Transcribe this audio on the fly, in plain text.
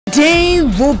Today,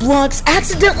 Roblox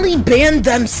accidentally banned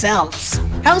themselves.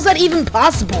 How's that even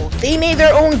possible? They made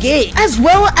their own game, as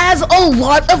well as a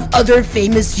lot of other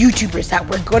famous YouTubers that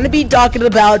we're going to be talking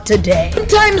about today.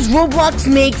 Sometimes Roblox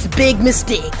makes big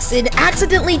mistakes and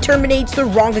accidentally terminates the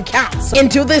wrong accounts.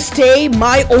 Until this day,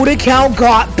 my old account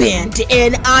got banned,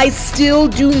 and I still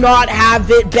do not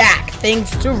have it back,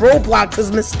 thanks to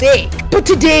Roblox's mistake. But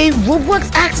today,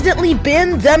 Roblox accidentally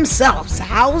banned themselves.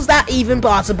 How is that even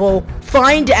possible?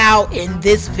 Find out in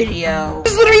this video.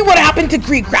 This is literally what happened to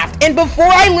Greekcraft, and before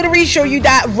I literally show you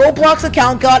that Roblox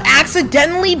account got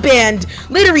accidentally banned,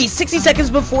 literally 60 seconds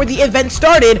before the event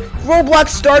started, Roblox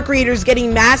star creators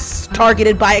getting mass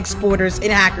targeted by exploiters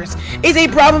and hackers is a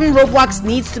problem Roblox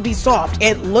needs to be solved.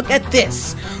 And look at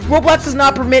this. Roblox does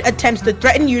not permit attempts to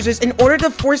threaten users in order to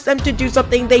force them to do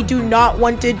something they do not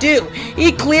want to do.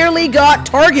 He clearly got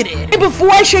targeted. And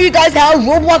before I show you guys how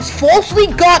Roblox falsely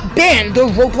got banned, the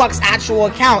Roblox actual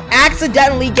account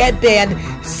accidentally get banned,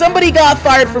 somebody got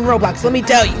fired from Roblox, let me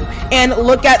tell you. And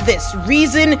look at this.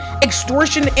 Reason,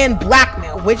 extortion, and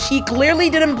blackmail, which he clearly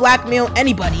didn't blackmail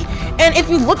anybody. And if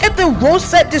you look at the role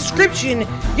set description,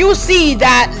 you'll see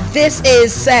that this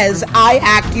says, I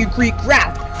hacked your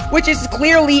Greekcraft, which is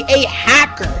clearly a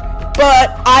hacker.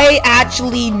 But I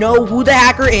actually know who the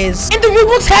hacker is. And the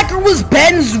Roblox hacker was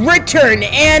Ben's Return.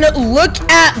 And look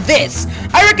at this.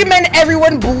 I recommend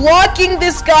everyone blocking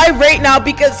this guy right now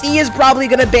because he is probably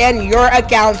gonna ban your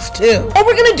accounts too. What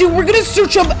we're gonna do, we're gonna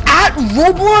search up at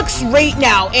Roblox right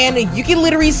now, and you can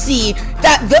literally see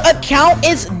that the account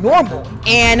is normal.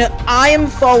 And I am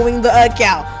following the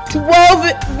account.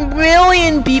 12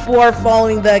 million people are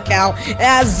following the account. It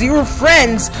has 0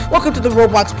 friends. Welcome to the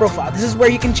Roblox profile. This is where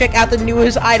you can check out the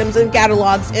newest items and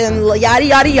catalogs and yada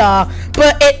yada yada.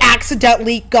 But it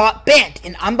accidentally got banned,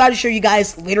 and I'm about to show you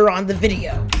guys later on the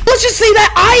video. Let's just say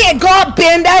that I got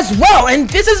banned as well, and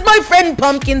this is my friend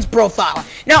Pumpkin's profile.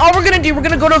 Now all we're gonna do, we're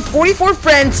gonna go to 44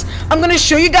 friends. I'm gonna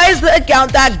show you guys the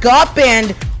account that got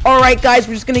banned. Alright guys,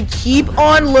 we're just gonna keep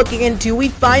on looking until we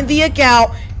find the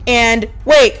account. And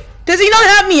wait, does he not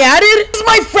have me added? This is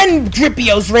my friend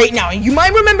Dripios right now, and you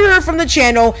might remember her from the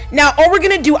channel. Now all we're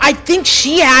gonna do, I think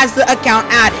she has the account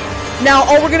added. Now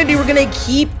all we're gonna do, we're gonna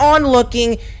keep on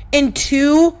looking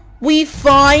until we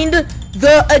find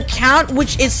the account,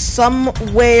 which is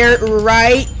somewhere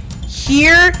right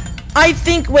here. I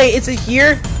think, wait, is it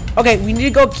here? Okay, we need to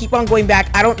go keep on going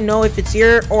back. I don't know if it's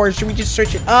here, or should we just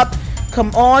search it up?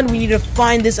 Come on, we need to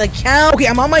find this account. Okay,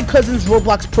 I'm on my cousin's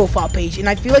Roblox profile page, and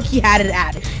I feel like he had it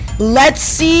added. Let's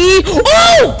see.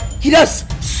 Oh! He does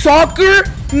Soccer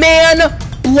Man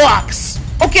Blocks.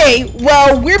 Okay,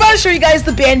 well, we're about to show you guys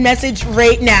the banned message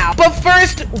right now. But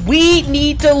first, we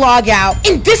need to log out.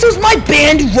 And this is my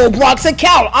banned Roblox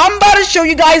account. I'm about to show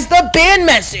you guys the banned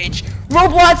message.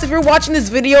 Roblox, if you're watching this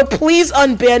video, please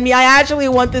unban me. I actually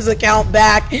want this account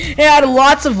back. It had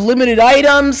lots of limited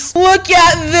items. Look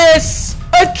at this.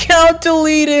 Account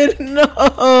deleted.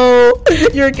 No.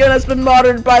 Your account has been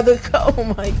monitored by the...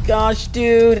 Oh my gosh,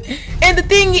 dude. And the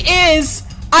thing is,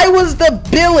 I was the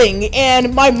billing,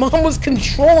 and my mom was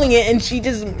controlling it, and she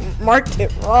just marked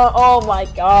it wrong. Oh my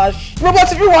gosh.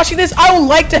 Roblox, if you're watching this, I would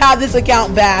like to have this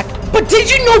account back. But did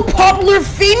you know popular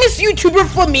famous YouTuber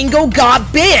Flamingo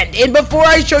got banned? And before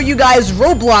I show you guys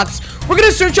Roblox, we're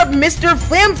gonna search up Mr.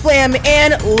 Flam Flam,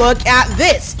 and look at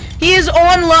this. He is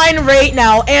online right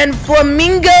now, and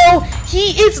Flamingo,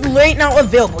 he is right now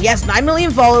available. He has 9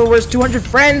 million followers, 200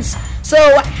 friends.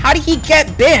 So how did he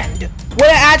get banned? What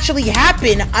actually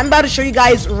happened, I'm about to show you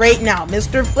guys right now.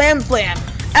 Mr. Flam Flam,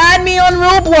 add me on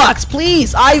Roblox,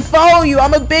 please. I follow you.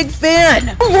 I'm a big fan.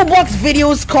 A Roblox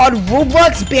video is called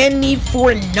Roblox Banned Me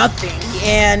for Nothing.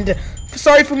 And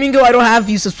sorry, Flamingo, I don't have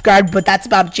you subscribed, but that's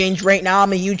about to change right now.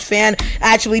 I'm a huge fan.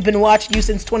 Actually been watching you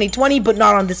since 2020, but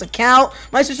not on this account.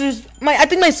 I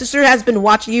think my sister has been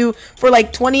watching you for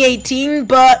like 2018,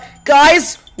 but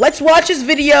guys, let's watch this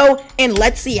video and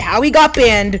let's see how he got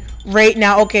banned right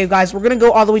now. Okay, guys, we're gonna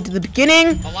go all the way to the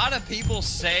beginning. A lot of people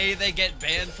say they get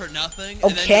banned for nothing. Okay.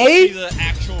 And then you see the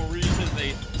actual reason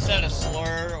they said a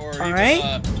slur or all even,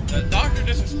 right. Dr.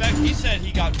 Disrespect, he said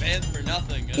he got banned for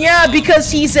nothing. Yeah,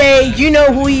 because he's a, you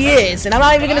know who he is, and I'm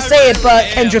not even gonna say it, but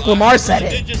Kendrick Lamar said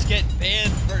it. He did just get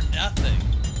banned for nothing.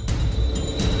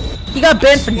 He got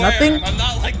banned for nothing? I'm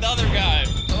not like the other guy.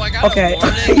 So I got okay, a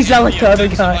warning, he's not like the other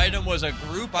The guy. item was a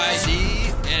group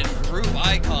ID and group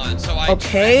icon, so I tracked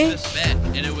this bet,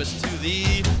 and it was to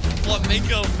the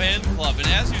Flamingo fan club. And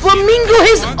as you Flamingo, see,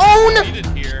 his own.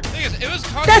 It was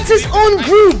that's his own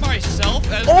group. Myself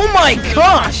as oh my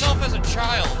gosh. myself as a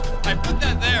child. I put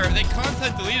that there. They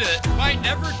content deleted it. But I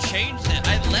never changed it.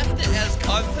 I left it as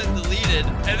content deleted,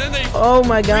 and then they oh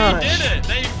my gosh, redid it.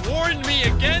 They warned me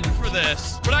again for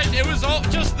this, but it was all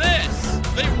just this.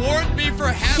 They warned me for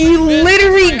having. He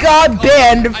literally got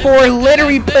banned for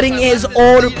literally putting his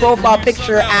old profile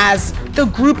picture as the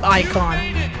group icon.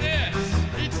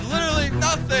 It's literally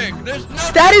nothing. There's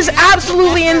nothing. That is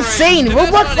absolutely insane.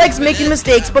 Roblox likes making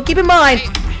mistakes, but keep in mind,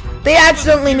 they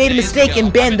accidentally made a mistake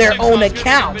and banned their own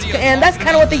account. And that's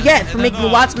kind of what they get for making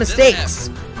lots of mistakes.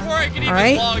 Before I can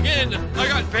even log in, I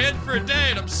got banned for a day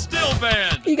and I'm still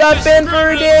banned. You got banned for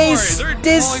a day.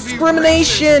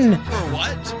 Discrimination. For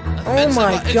what? Oh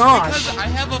my gosh. It's because I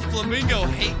have a flamingo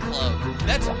hate club.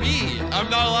 That's me. I'm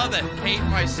not allowed to hate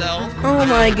myself. Oh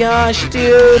my gosh,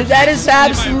 dude. That is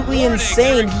absolutely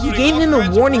insane. You gave him a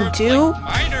warning too?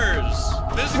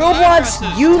 Roblox,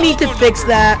 you need to fix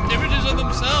that. Images of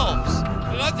themselves.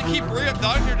 Not to keep bringing up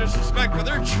Dr. Disrespect, but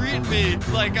they're treating me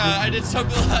like I did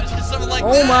something like that.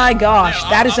 Oh my gosh,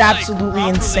 that is absolutely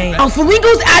insane.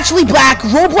 Flamingo's actually black.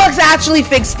 Roblox actually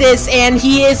fixed this, and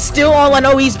he is still, all I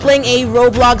know, he's playing a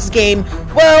Roblox game.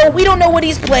 Well, we don't know what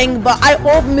he's playing, but I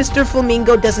hope Mr.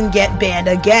 Flamingo doesn't get banned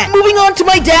again. Moving on to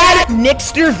my dad,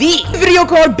 Nixter V. Video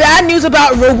called Bad News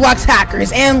About Roblox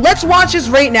Hackers, and let's watch this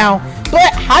right now.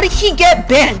 But how did he get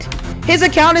banned? His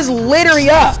account is literally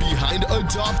up. Behind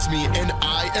Adopt Me, and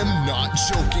I am not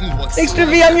joking Nixter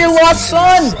V, I'm your lost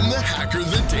son. From the hacker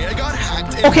the day I got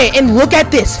hacked. Okay, and look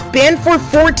at this. Banned for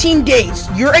 14 days.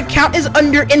 Your account is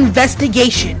under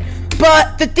investigation.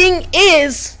 But the thing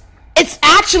is, it's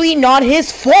actually not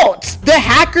his fault. The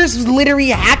hackers literally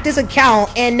hacked his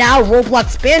account, and now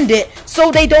Roblox banned it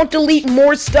so they don't delete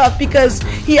more stuff because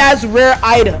he has rare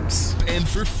items. And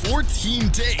for 14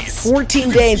 days.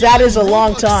 14 days, that is a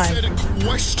long time. Said a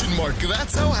question mark.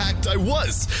 That's how hacked I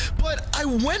was. But I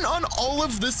went on all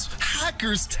of this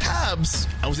hackers tabs.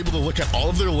 I was able to look at all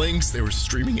of their links. They were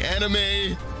streaming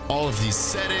anime, all of these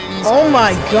settings. Oh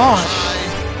my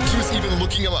gosh. He was even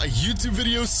looking at my YouTube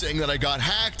videos saying that I got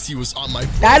hacked. He was on my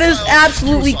profile. That is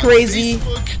absolutely crazy.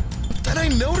 Facebook. But then I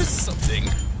noticed something.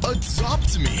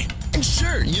 Adopt Me. And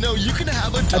sure, you know, you can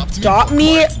have Adopt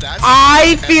Me.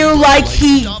 I feel like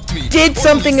he did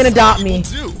something in Adopt Me.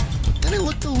 Then I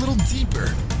looked a little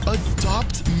deeper.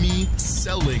 Adopt Me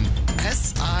selling.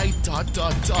 SI dot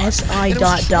dot dot. SI dot dot. dot.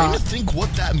 I was trying to think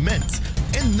what that meant.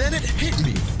 And then it hit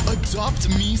me. Adopt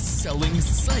Me selling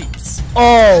sites.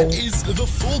 Oh. That is the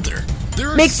folder.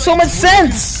 There makes so much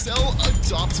sense. Sell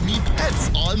Adopt Me pets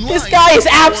online. This guy is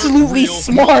absolutely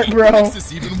smart, bro. What makes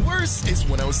this even worse is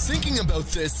when I was thinking about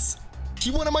this, he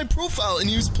went on my profile and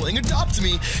he was playing Adopt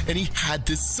Me and he had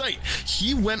this site.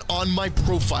 He went on my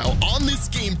profile on this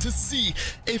game to see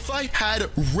if I had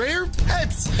rare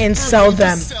pets and sell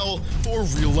them. Sell for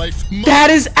real life money. That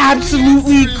is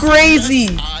absolutely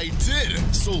crazy. Yes, I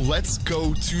did. So let's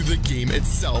go to the game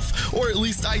itself, or at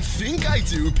least I think I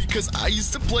do, because I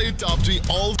used to play Adopt Me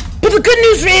all. But the good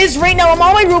news is, right now I'm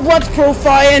on my Roblox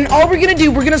profile, and all we're gonna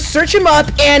do, we're gonna search him up,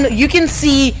 and you can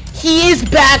see he is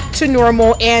back to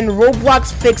normal, and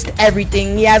Roblox fixed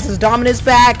everything. He has his dominance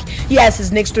back. He has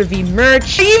his Nixter V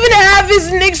merch. I even have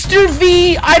his Nixter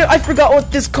V. I forgot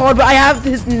what this called, but I have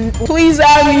his. Please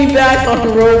add me back on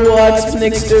Roblox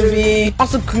Nixter V.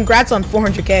 Also, congrats on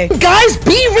 400K. Guys,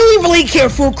 be really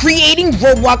careful creating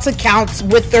Roblox accounts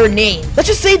with their name. Let's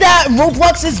just say that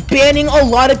Roblox is banning a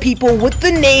lot of people with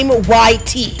the name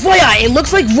YT. FYI, it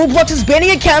looks like Roblox is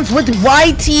banning accounts with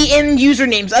YT in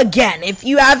usernames. Again, if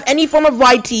you have any form of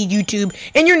YT YouTube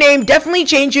in your name, definitely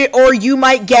change it or you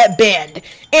might get banned.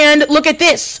 And look at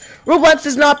this. Roblox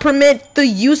does not permit the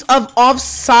use of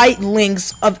off-site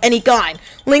links of any kind.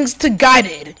 Links to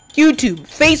guided, YouTube,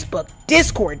 Facebook,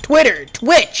 Discord, Twitter,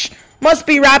 Twitch must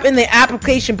be wrapped in the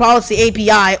application policy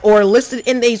API or listed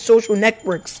in the social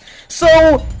networks.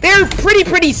 So they're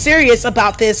pretty serious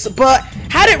about this, but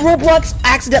how did Roblox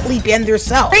accidentally ban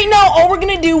themselves? Right now, all we're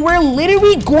gonna do, we're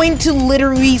literally going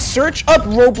to search up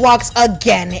Roblox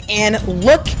again and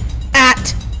look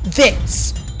at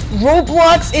this.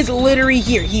 Roblox is literally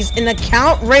here. He's in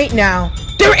account right now.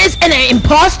 There is an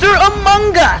imposter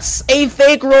among us. A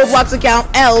fake Roblox account,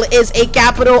 L is a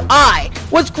capital I,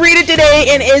 was created today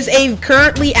and is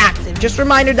currently active. Just a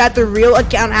reminder that the real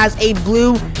account has a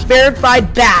blue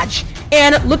verified badge.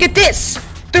 And look at this.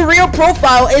 The real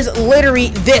profile is literally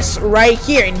this right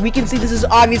here. And we can see this is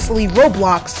obviously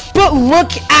Roblox. But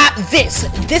look at this.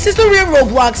 This is the real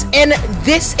Roblox and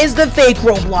this is the fake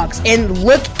Roblox. And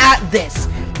look at this.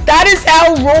 That is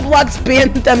how Roblox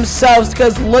banned themselves,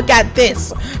 because look at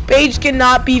this. Page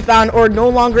cannot be found or no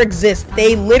longer exists.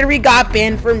 They literally got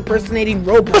banned for impersonating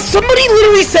Roblox. But somebody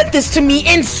literally said this to me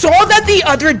and saw that the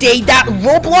other day that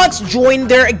Roblox joined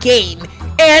their game.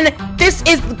 And this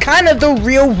is kind of the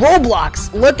real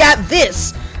Roblox. Look at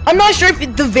this. I'm not sure if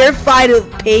the verified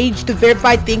page, the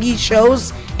verified thingy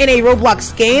shows in a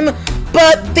Roblox game,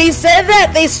 but they said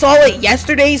that they saw it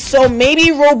yesterday, so maybe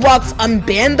Roblox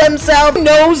unbanned themselves. Who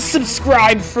knows?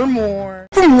 Subscribe for more.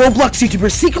 From Roblox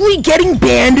YouTubers secretly getting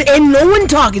banned and no one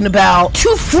talking about,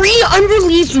 to free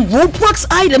unreleased Roblox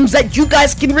items that you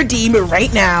guys can redeem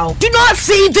right now. Do not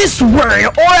say this word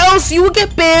or else you will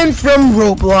get banned from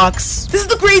Roblox. This is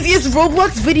the craziest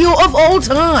Roblox video of all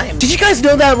time. Did you guys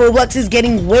know that Roblox is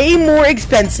getting way more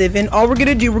expensive, and all we're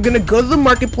gonna do, we're gonna go to the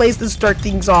marketplace to start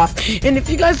things off. And if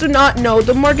you guys do not know,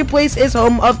 the marketplace is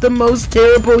home of the most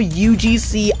terrible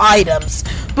UGC items.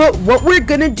 But what we're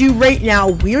gonna do right now,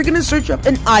 we're gonna search up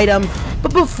an item.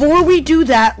 But before we do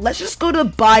that, let's just go to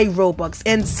buy Robux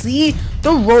and see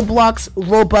the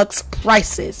Robux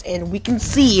prices. And we can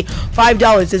see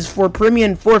 $5 is for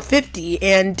premium $450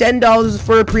 and $10 is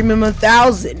for a premium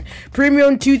 1,000.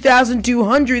 Premium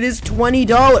 2,200 is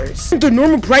 $20. The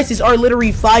normal prices are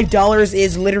literally $5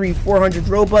 is literally 400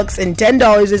 Robux and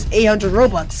 $10 is 800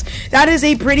 Robux. That is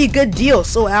a pretty good deal.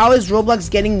 So how is Roblox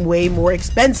getting way more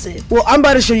expensive? Well, I'm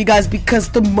about to show you guys, because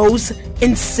the most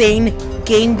insane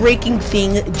game-breaking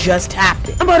thing just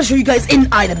happened. I'm about to show you guys an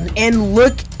item, and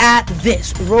look at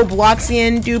this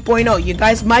Robloxian 2.0. You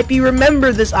guys might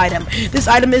remember this item. This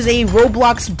item is a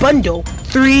Roblox bundle.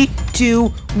 3, 2,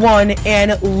 1,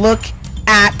 and look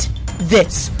at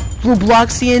this.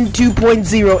 Robloxian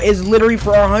 2.0 is literally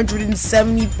for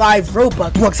 175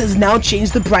 Robux. Roblox has now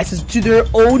changed the prices to their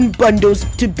own bundles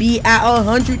to be at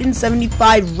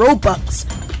 175 Robux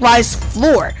price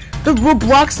floor. The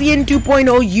Robloxian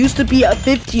 2.0 used to be at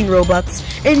 15 Robux,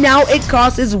 and now it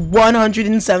costs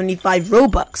 175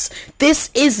 Robux.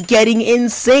 This is getting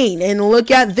insane, and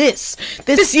look at this.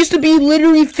 This used to be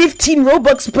literally 15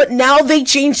 Robux, but now they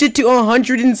changed it to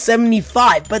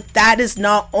 175, but that is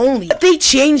not only. They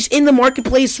changed in the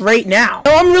marketplace right now.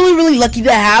 Now, I'm really lucky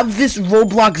to have this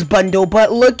Roblox bundle,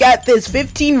 but look at this,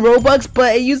 15 Robux,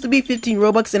 but it used to be 15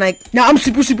 Robux, and now I'm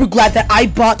super glad that I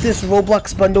bought this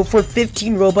Roblox bundle for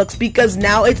 15 Robux, because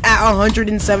now it's at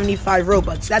 175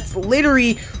 Robux. That's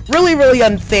literally really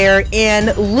unfair.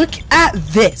 And look at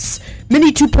this.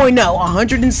 Mini 2.0,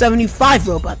 175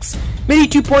 Robux. Mini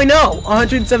 2.0,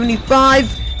 175.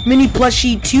 Mini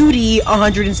plushie 2D,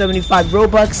 175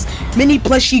 Robux. Mini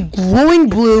plushie glowing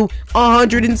blue,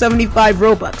 175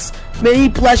 Robux. Mini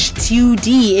plush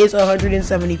 2D is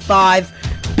 175.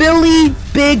 Billy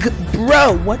Big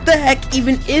Bro, what the heck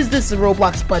even is this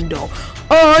Roblox bundle?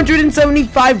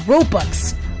 175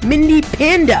 Robux. Mini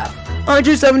Panda,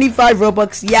 175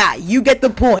 Robux. Yeah, you get the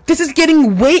point. This is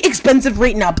getting way expensive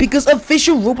right now, because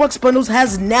official Roblox bundles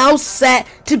has now set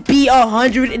to be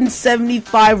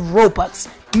 175 Robux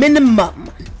minimum.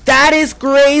 That is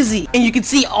crazy. And you can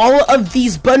see all of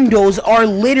these bundles are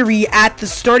literally at the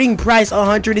starting price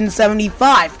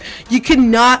 175. You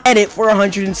cannot edit for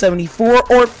 174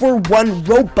 or for 1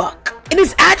 Robux. And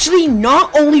it's actually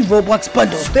not only Roblox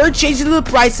bundles. They're changing the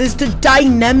prices to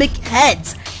dynamic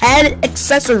head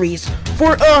accessories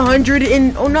for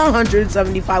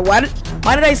 175.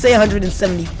 Why did I say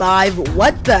 175?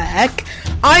 What the heck?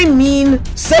 I mean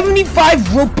 75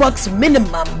 Robux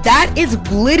minimum. That is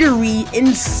literally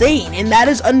insane, and that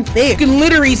is unfair. You can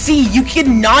literally see you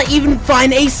cannot even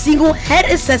find a single head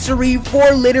accessory for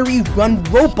literally 1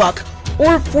 Robux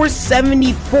or for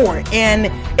 74, and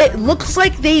it looks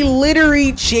like they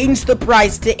literally changed the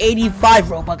price to 85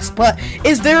 Robux, but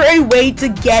is there a way to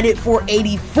get it for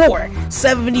 84,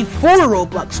 74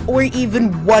 Robux, or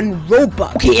even 1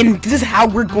 Robux? Okay, and this is how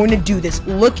we're going to do this.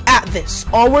 Look at this.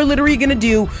 All we're literally gonna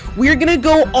do, we're gonna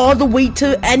go all the way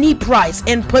to any price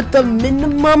and put the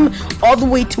minimum all the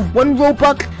way to 1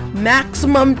 Robux,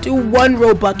 maximum to 1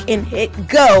 Robux, and hit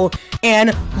go,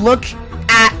 and look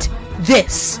at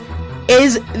this.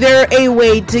 Is there a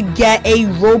way to get a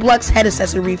Roblox head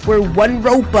accessory for 1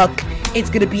 Robux? It's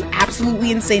gonna be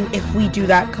absolutely insane if we do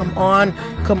that. Come on.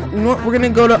 You know what? We're gonna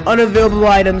go to unavailable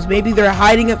items. Maybe they're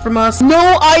hiding it from us.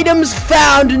 No items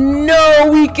found. No,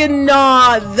 we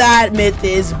cannot. That myth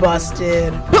is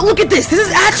busted. But look at this. This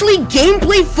is actually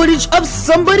gameplay footage of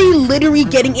somebody literally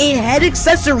getting a head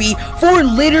accessory for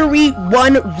literally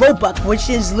 1 Robux, which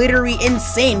is literally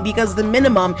insane because the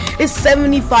minimum is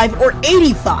 75 or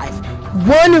 85. 1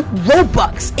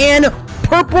 Robux and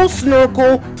purple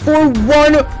snorkel for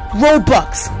 1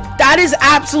 Robux. That is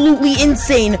absolutely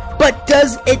insane, but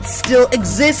does it still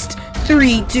exist?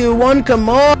 3, 2, 1, come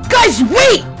on. Guys,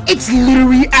 wait! It's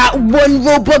literally at 1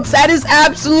 Robux. That is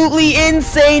absolutely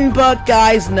insane, but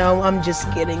guys, no, I'm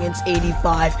just kidding. It's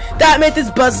 85. That myth is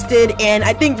busted, and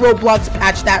I think Roblox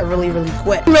patched that really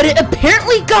quick. Reddit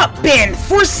apparently got banned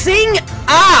for saying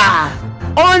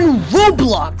on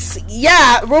Roblox.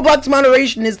 Yeah, Roblox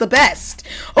moderation is the best.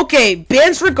 Okay,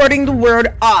 bans regarding the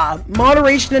word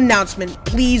moderation announcement,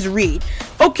 please read.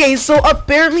 Okay, so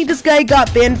apparently this guy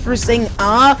got banned for saying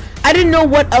I didn't know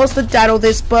what else to title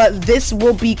this, but this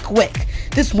will be quick.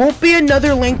 This won't be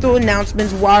another length of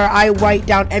announcements while I write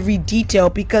down every detail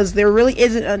because there really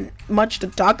isn't much to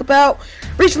talk about.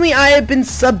 Recently, I have been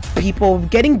people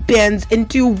getting bans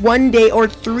into 1 day or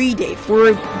 3 day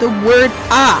for the word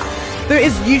There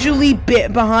is usually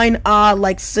bit behind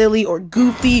like silly or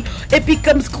goofy. It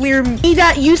becomes clear to me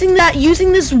that using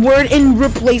this word in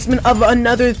replacement of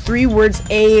another 3 words,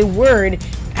 a word,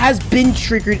 has been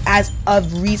triggered as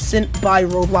of recent by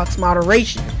Roblox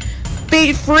moderation.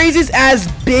 Phrases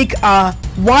as big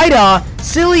wide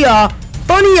silly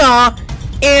funny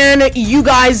and you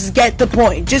guys get the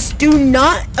point. Just do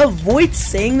not avoid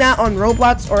saying that on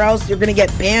Roblox or else you're gonna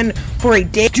get banned for a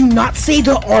day. Do not say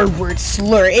the R word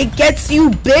slur. It gets you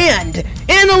banned.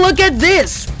 And look at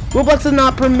this. Roblox does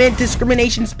not permit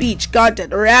discrimination speech,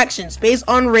 content, or actions based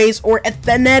on race or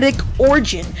ethnic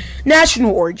origin,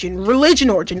 national origin, religion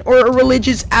origin, or a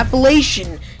religious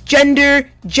affiliation, gender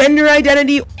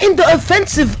identity, and the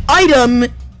offensive item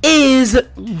is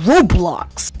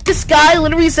Roblox. This guy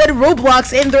literally said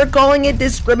Roblox and they're calling it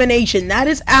discrimination. That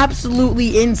is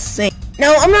absolutely insane.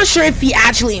 Now, I'm not sure if he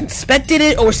actually inspected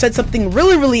it or said something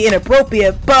really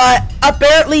inappropriate, but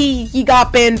apparently he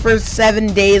got banned for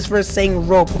 7 days for saying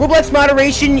Roblox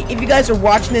moderation. If you guys are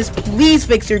watching this, please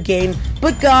fix your game.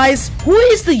 But guys, who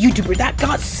is the YouTuber that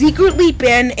got secretly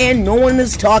banned and no one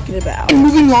is talking about? And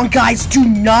moving on, guys, do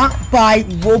not buy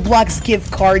Roblox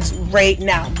gift cards right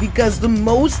now because the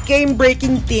most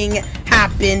game-breaking thing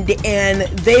happened and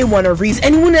they want to reason.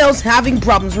 Anyone else having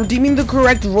problems redeeming the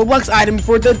correct Roblox item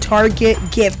for the Target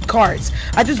gift cards?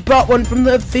 I just bought one from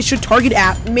the official Target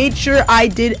app, made sure I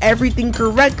did everything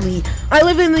correctly. I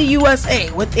live in the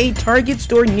USA with a Target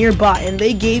store nearby and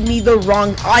they gave me the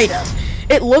wrong item.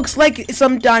 It looks like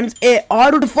sometimes it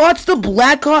auto defaults to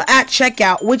Blackhawk at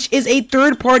checkout, which is a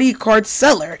third-party card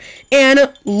seller.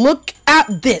 And look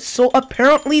at this. So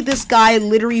apparently this guy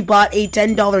literally bought a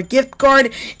 $10 gift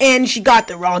card and she got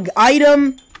the wrong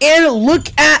item. And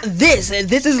look at this.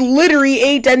 This is literally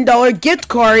a $10 gift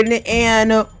card.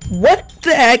 And what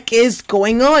the heck is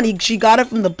going on? She got it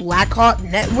from the Blackhawk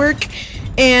network.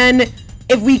 And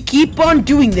if we keep on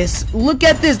doing this, look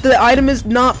at this. The item is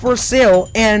not for sale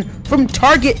and from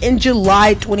Target in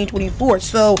July 2024.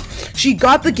 So she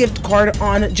got the gift card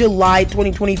on July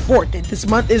 2024. This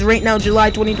month is right now July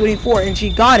 2024 and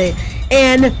she got it.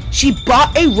 And she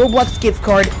bought a Roblox gift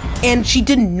card and she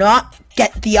did not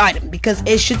get the item because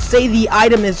it should say the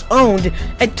item is owned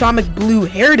Atomic Blue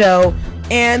Hairdo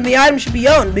and the item should be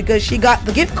owned because she got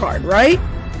the gift card, right?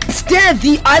 Instead,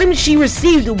 the item she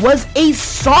received was a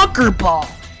soccer ball.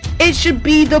 It should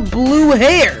be the blue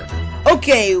hair.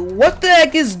 Okay, what the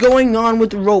heck is going on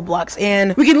with Roblox?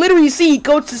 And we can literally see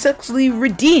code successfully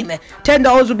redeem.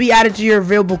 $10 will be added to your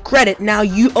available credit. Now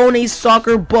you own a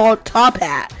soccer ball top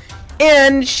hat.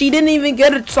 And she didn't even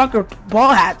get a soccer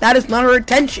ball hat. That is not her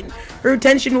intention. Her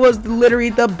intention was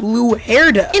literally the blue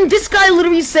hairdo. And this guy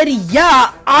literally said,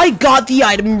 yeah, I got the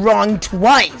item wrong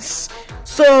twice.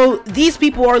 So these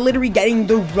people are literally getting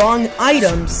the wrong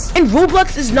items and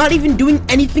Roblox is not even doing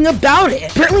anything about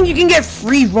it. Apparently you can get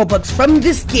free Robux from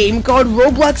this game called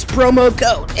Roblox promo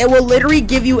code. It will literally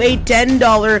give you a $10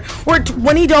 or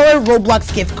 $20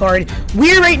 Roblox gift card.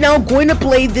 We're right now going to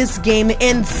play this game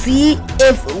and see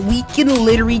if we can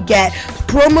literally get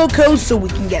promo codes so we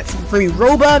can get some free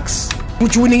Robux. We're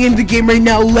joining in the game right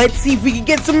now. Let's see if we can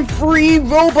get some free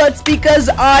Robux because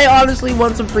I honestly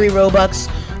want some free Robux.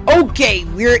 Okay,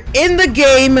 we're in the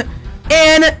game,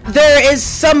 and there is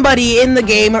somebody in the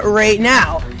game right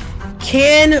now.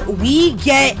 Can we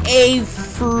get a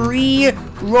free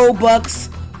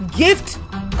Robux gift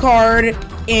card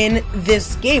in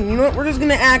this game? You know what? We're just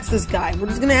gonna ask this guy.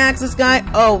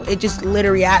 Oh, it just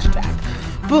literally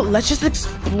hashtag. But let's just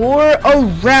explore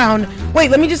around. Wait,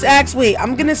 let me just ask. Wait,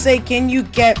 I'm gonna say, can you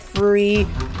get free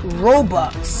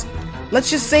Robux?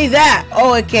 Let's just say that.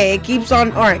 Oh, okay. It keeps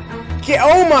on. All right.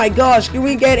 Oh my gosh, can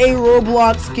we get a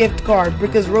Roblox gift card?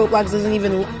 Because Roblox doesn't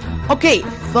even... Okay,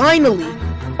 finally.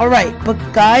 Alright, but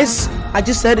guys, I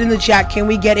just said in the chat, can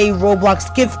we get a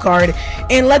Roblox gift card?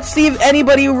 And let's see if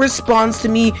anybody responds to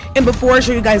me. And before I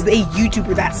show you guys a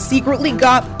YouTuber that secretly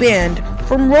got banned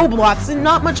from Roblox and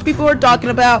not much people are talking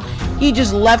about, he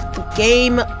just left the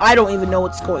game. I don't even know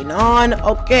what's going on.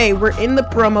 Okay, we're in the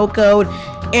promo code.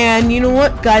 And you know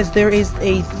what, guys? There is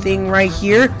a thing right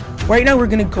here. Right now, we're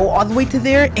going to go all the way to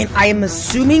there. And I am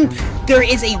assuming there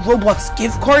is a Roblox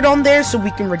gift card on there so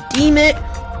we can redeem it.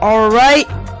 Alright.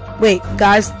 Wait,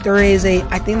 guys, there is a...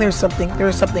 I think there's something.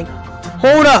 There's something.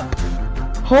 Hold up.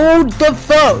 Hold the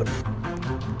phone.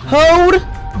 Hold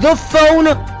the phone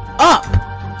up.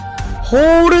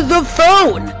 Hold the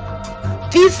phone.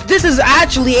 This is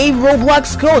actually a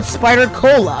Roblox code, Spider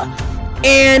Cola.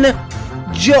 And...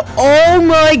 oh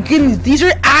my goodness. These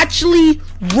are actually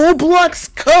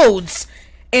Roblox codes.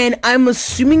 And I'm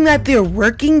assuming that they're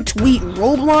working. Tweet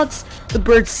Roblox. The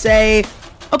birds say...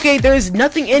 Okay, there's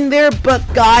nothing in there, but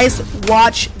guys,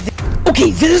 watch this.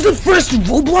 Okay, this is the first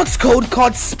Roblox code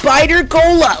called Spider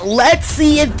Cola. Let's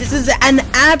see if this is an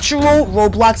actual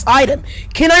Roblox item.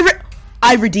 Can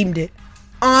I redeemed it.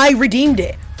 I redeemed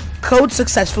it. Code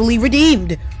successfully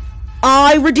redeemed.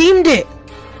 I redeemed it.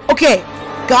 Okay,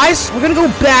 guys, we're gonna go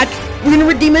back. We're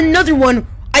gonna redeem another one.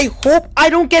 I hope I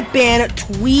don't get banned.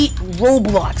 Tweet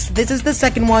Roblox. This is the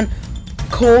second one.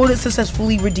 Code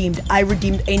successfully redeemed. I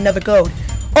redeemed another code.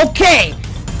 Okay,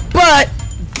 but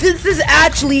this is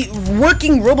actually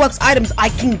working Roblox items I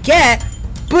can get,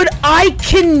 but I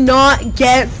cannot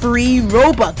get free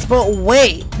Robux. But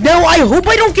wait, now I hope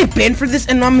I don't get banned for this,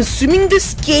 and I'm assuming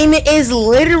this game is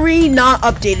literally not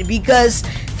updated because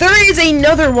there is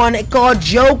another one called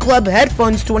Joe Club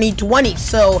Headphones 2020.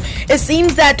 So it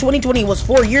seems that 2020 was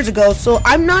 4 years ago, so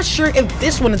I'm not sure if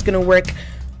this one is gonna work,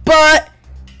 but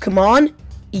come on.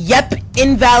 Yep,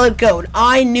 invalid code.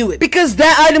 I knew it because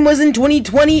that item was in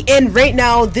 2020 and right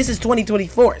now this is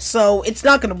 2024, so it's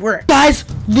not gonna work. Guys,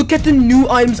 look at the new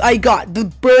items I got. The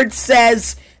bird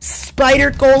says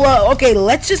Spider Cola. Okay,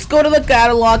 let's just go to the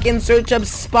catalog and search up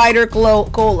Spider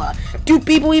Cola. Do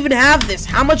people even have this?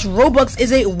 How much Robux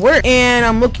is it worth? And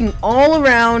I'm looking all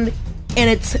around and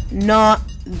it's not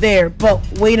there. But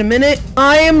wait a minute,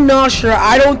 I am not sure.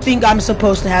 I don't think I'm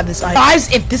supposed to have this item.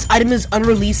 Guys, if this item is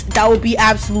unreleased, that would be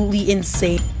absolutely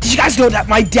insane. Did you guys know that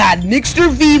my dad, Mixter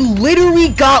V, literally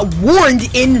got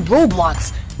warned in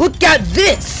Roblox? Look at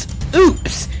this.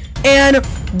 Oops. And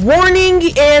warning,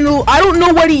 and I don't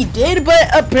know what he did, but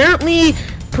apparently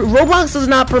Roblox does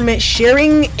not permit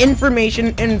sharing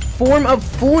information in form of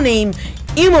full name,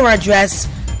 email address,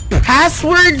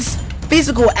 passwords,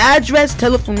 physical address,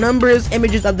 telephone numbers,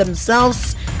 images of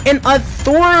themselves, and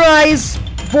authorized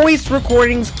voice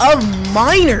recordings of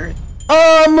minors.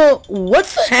 What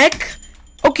the heck?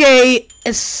 Okay,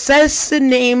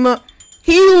 assassinate.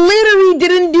 He literally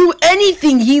didn't do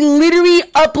anything. He literally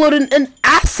uploaded an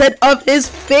asset of his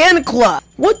fan club.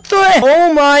 What the heck?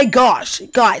 Oh my gosh.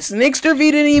 Guys, Mixter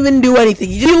V didn't even do anything.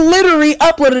 He literally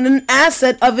uploaded an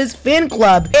asset of his fan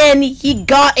club. And he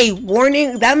got a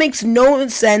warning. That makes no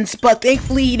sense. But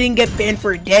thankfully, he didn't get banned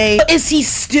for a day. Is he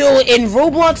still in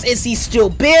Roblox? Is he still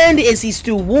banned? Is he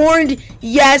still warned?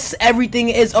 Yes, everything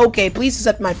is okay. Please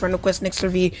accept my friend request, Mixter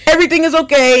V. Everything is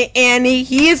okay. And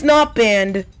he is not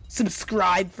banned.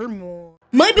 Subscribe for more.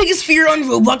 My biggest fear on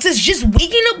Roblox is just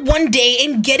waking up one day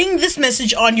and getting this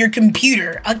message on your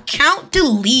computer. Account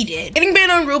deleted. Getting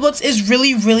banned on Roblox is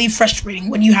really frustrating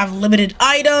when you have limited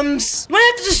items. You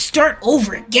might have to just start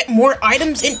over, get more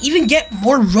items, and even get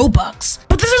more Robux.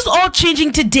 But this is all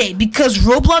changing today because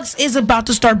Roblox is about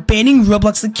to start banning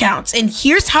Roblox accounts, and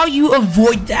here's how you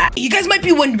avoid that. You guys might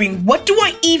be wondering, what do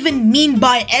I even mean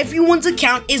by everyone's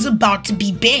account is about to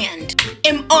be banned?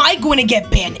 Am I going to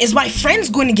get banned? Is my friends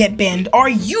going to get banned? Are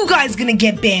you guys gonna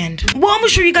get banned? Well, I'm gonna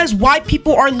show you guys why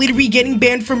people are literally getting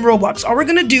banned from Roblox. All we're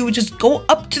gonna do is just go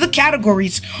up to the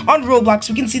categories on Roblox.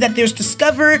 We can see that there's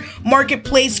Discover,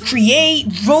 Marketplace, Create,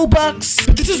 Robux.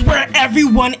 But this is where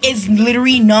everyone is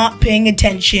literally not paying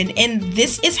attention, and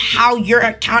this is how your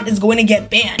account is going to get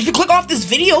banned. If you click off this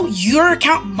video, your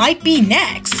account might be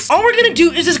next. All we're gonna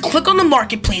do is just click on the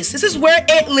Marketplace. This is where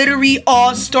it literally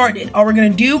all started. All we're gonna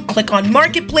do, click on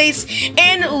Marketplace,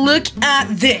 and look at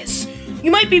this. You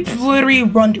might be literally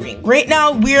wondering, right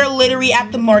now we're literally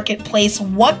at the Marketplace.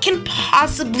 What can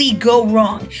possibly go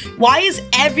wrong? Why is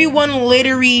everyone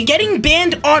literally getting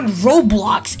banned on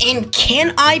Roblox? And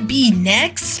can I be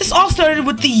next? This all started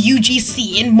with the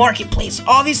UGC in Marketplace.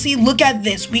 Obviously, look at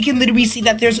this. We can literally see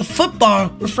that there's a football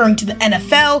referring to the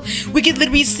NFL. We can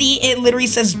literally see it literally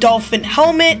says Dolphin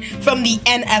Helmet from the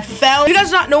NFL. If you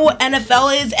guys not know what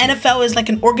NFL is like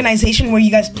an organization where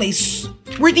you guys play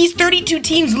where these 32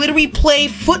 teams literally play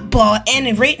football,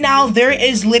 and right now there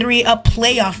is literally a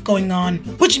playoff going on,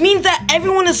 which means that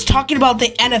everyone is talking about the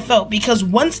NFL because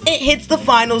once it hits the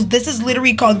finals, this is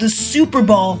literally called the Super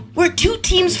Bowl, where 2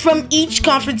 teams from each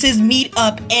conferences meet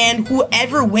up and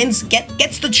whoever wins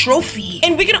gets the trophy.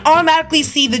 And we can automatically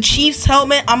see the Chiefs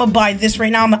helmet. I'm gonna buy this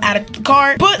right now. I'm gonna add it to the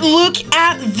cart. But look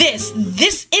at this.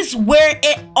 This is where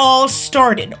it all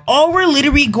started. All we're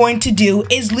literally going to do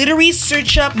is literally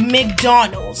search up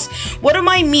McDonald's. What do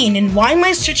I mean and why am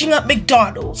I searching up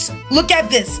McDonald's? Look at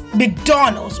this,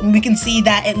 McDonald's, and we can see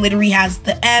that it literally has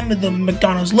the M, the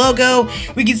McDonald's logo.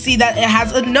 We can see that it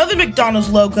has another McDonald's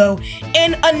logo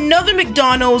and another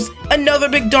McDonald's,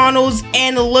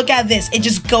 and look at this, it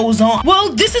just goes on. Well,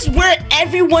 this is where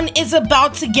everyone is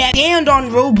about to get banned on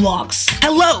Roblox.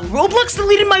 Hello, Roblox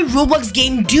deleted my Roblox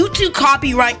game due to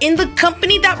copyright, and the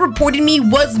company that reported me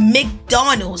was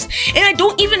McDonald's, and I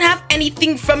don't even have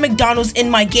anything from McDonald's in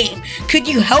my game. Could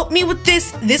you help me with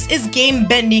this? This is game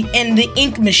bending and the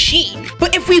ink machine.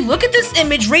 But if we look at this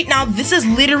image right now, this is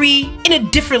literally in a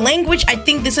different language. I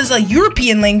think this is a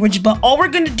European language, but all we're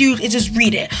gonna do is just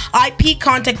read it. IP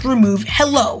contact removed.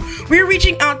 Hello, we're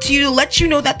reaching out to you to let you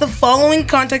know that the following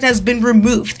contact has been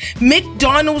removed.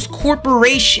 McDonald's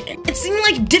Corporation. It seems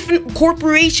like different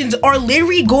corporations are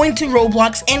literally going to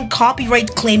Roblox and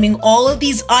copyright claiming all of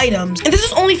these items. And this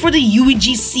is only for the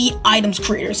UGC items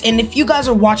creators. And if you guys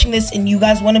are watching this and you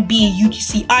guys want to be a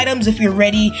UGC items, if you're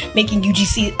ready making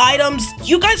UGC items,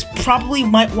 you guys probably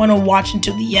might want to watch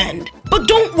until the end. But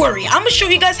don't worry, I'm gonna show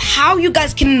you guys how you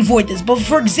guys can avoid this. But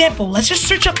for example, let's just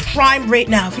search up Prime right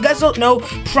now. If you guys don't know,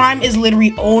 Prime is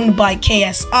literally owned by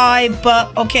KSI,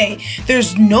 but okay,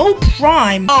 there's no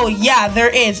Prime. Oh yeah, there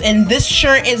is, and this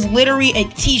shirt is literally a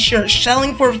t-shirt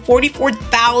selling for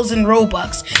 44,000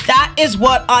 Robux. That is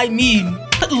what I mean.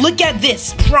 But look at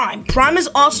this, Prime. Prime is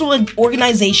also an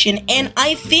organization, and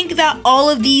I think that all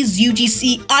of these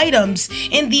UGC items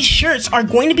and these shirts are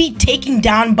going to be taken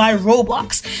down by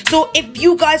Roblox. So if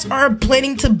you guys are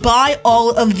planning to buy all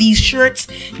of these shirts,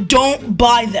 don't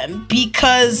buy them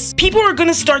because people are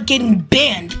gonna start getting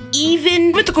banned.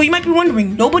 Even Mythical, you might be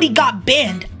wondering, nobody got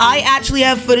banned. I actually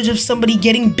have footage of somebody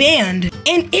getting banned,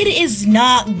 and it is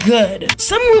not good.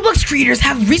 Some Roblox creators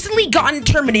have recently gotten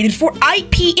terminated for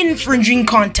IP infringing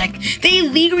content they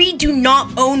legally do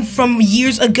not own from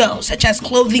years ago, such as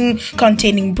clothing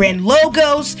containing brand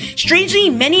logos. Strangely,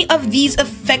 many of these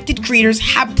affected creators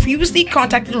have previously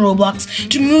contacted Roblox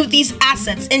to move these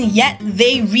assets, and yet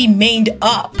they remained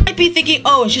up. You might be thinking,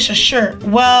 oh, it's just a shirt.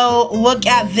 Well, look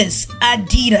at this,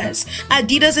 Adidas.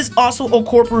 Adidas is also a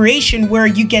corporation where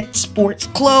you get sports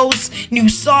clothes, new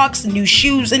socks, new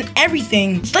shoes, and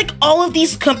everything. It's like all of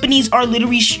these companies are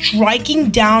literally striking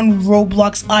down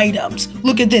Roblox items.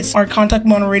 Look at this. Our contact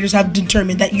moderators have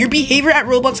determined that your behavior at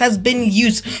Roblox has been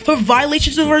used for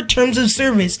violations of our terms of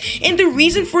service, and the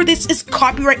reason for this is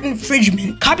copyright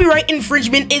infringement. Copyright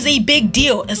infringement is a big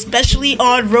deal, especially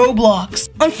on Roblox.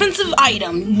 Offensive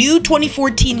item, new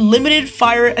 2014 limited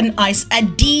fire and ice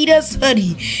Adidas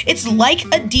hoodie. It's like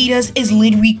Adidas is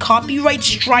literally copyright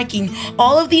striking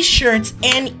all of these shirts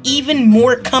and even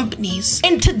more companies.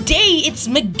 And today it's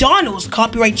McDonald's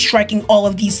copyright striking all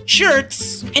of these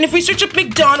shirts. And if we search up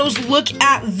McDonald's, look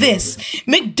at this.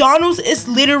 McDonald's is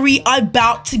literally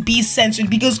about to be censored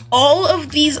because all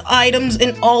of these items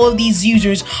and all of these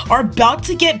users are about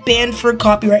to get banned for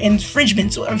copyright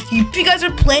infringement. So if you guys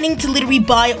are planning to literally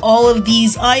buy all of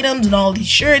these items and all of these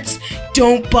shirts,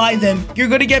 don't buy them. You're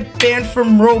gonna get banned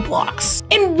from Roblox.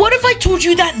 And what if I told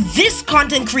you that this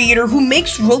content creator who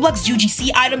makes Roblox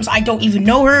UGC items, I don't even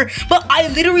know her, but I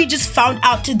literally just found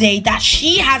out today that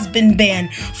she has been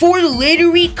banned for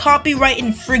literally copyright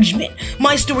infringement.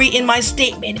 My story in my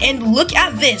statement. And look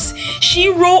at this. She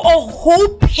wrote a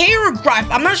whole paragraph.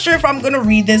 I'm not sure if I'm gonna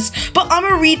read this, but I'm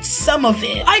gonna read some of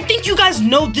it. I think you guys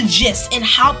know the gist and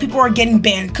how people are getting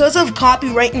banned because of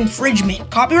copyright infringement.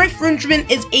 Copyright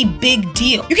infringement is a big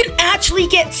deal. You can actually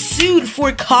get sued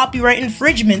for copyright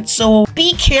infringement, so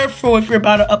be careful if you're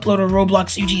about to upload a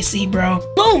Roblox UGC, bro.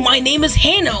 Hello, my name is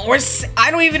Hannah, or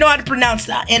I don't even know how to pronounce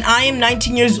that, and I am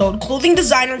 19 years old, clothing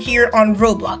designer here on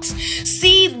Roblox.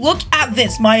 See, look at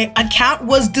this. My account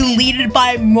was deleted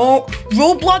by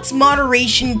Roblox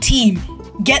moderation team.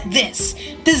 Get this,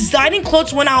 designing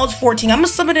clothes when I was 14. I'm gonna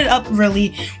sum it up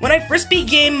really. When I first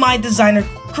began my designer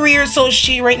career. So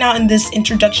she right now in this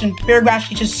introduction paragraph,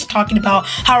 she's just talking about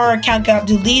how her account got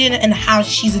deleted and how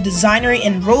she's a designer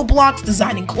in Roblox,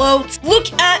 designing clothes.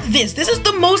 Look at this. This is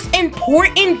the most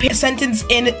important sentence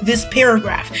in this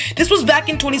paragraph. This was back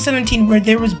in 2017 where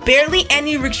there was barely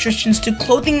any restrictions to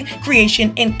clothing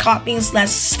creation and copying /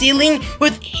 stealing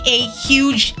with a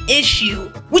huge issue,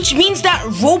 which means that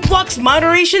Roblox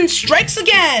moderation strikes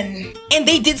again, and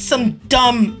they did some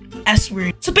dumb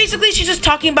S-word. So basically, she's just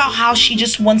talking about how she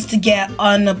just wants to get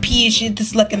an appeal. This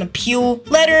is like an appeal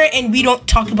letter, and we don't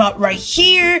talk about right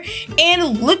here.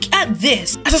 And look at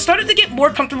this. As I started to get more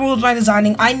comfortable with my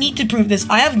designing, I need to prove this.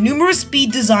 I have numerous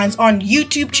speed designs on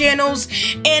YouTube channels,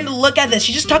 and look at this.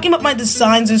 She's just talking about my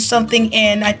designs or something,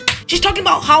 and she's talking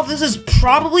about how this is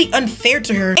probably unfair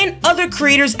to her and other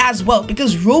creators as well,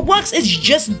 because Roblox is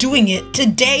just doing it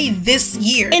today, this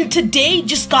year. And today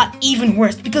just got even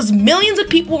worse because millions of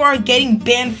people are getting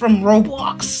banned from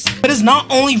Roblox. But it's not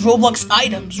only Roblox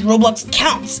items, Roblox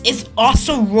accounts, it's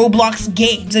also Roblox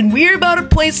games, and we're about to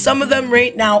play some of them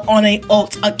right now on a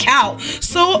alt account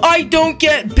so I don't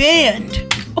get banned.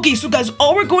 Okay, so guys,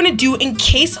 all we're going to do in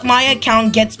case my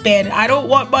account gets banned, I don't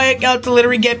want my account to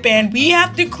literally get banned, we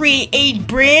have to create a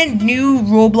brand new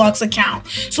Roblox account.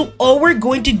 So all we're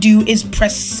going to do is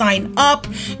press sign up,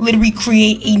 literally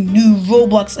create a new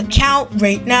Roblox account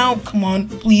right now. Come on,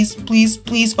 please, please,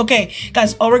 please. Okay,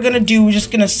 guys, all we're going to do, we're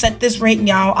just going to set this right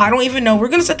now. I don't even know. We're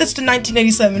going to set this to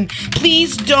 1987.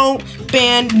 Please don't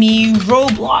ban me,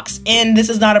 Roblox. And this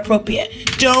is not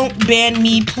appropriate. Don't ban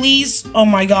me, please. Oh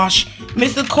my gosh.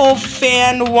 Mythical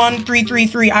fan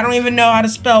 1333. I don't even know how to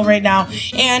spell right now.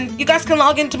 And you guys can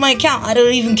log into my account. I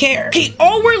don't even care. Okay,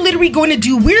 all we're literally going to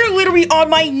do, we're literally on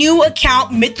my new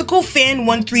account, Mythical fan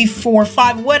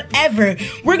 1345, whatever.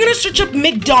 We're gonna search up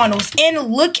McDonald's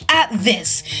and look at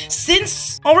this.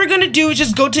 Since all we're gonna do is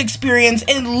just go to experience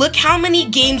and look how many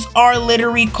games are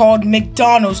literally called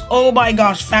McDonald's. Oh my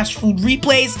gosh, fast food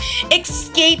replays,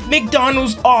 escape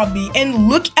McDonald's obby, and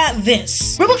look at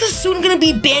this. Roblox is soon gonna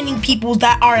be banning people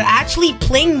that are actually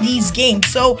playing these games,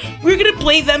 so we're gonna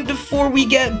play them before we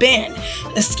get banned.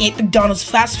 Escape McDonald's,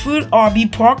 fast food obby,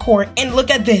 parkour, and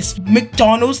look at this.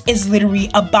 McDonald's is literally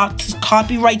about to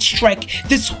copyright strike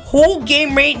this whole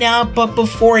game right now, but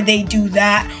before they do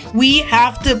that, we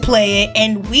have to play it,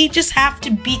 and we just have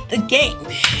to beat the game.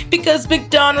 Because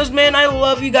McDonald's, man, I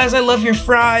love you guys, I love your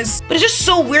fries, but it's just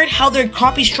so weird how they're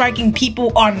copy striking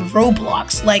people on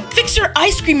Roblox. Like, fix your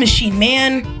ice cream machine,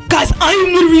 man. Guys, I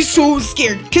am literally so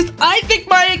scared because I think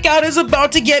my account is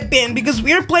about to get banned because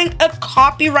we are playing a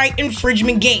copyright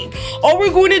infringement game. All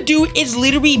we're going to do is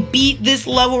literally beat this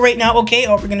level right now, okay?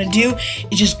 All we're going to do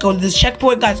is just go to this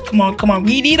checkpoint. Guys, come on, come on.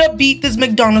 We need to beat this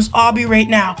McDonald's obby right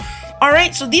now. All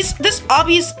right, so this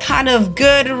obby is kind of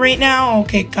good right now.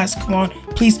 Okay, guys, come on,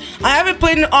 please. I haven't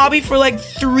played an obby for like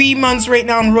 3 months right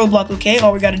now on Roblox, okay?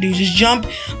 All we got to do is just jump.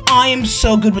 I am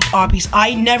so good with obbies.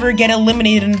 I never get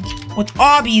eliminated with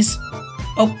obbies.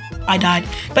 Oh, I died.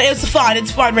 But it's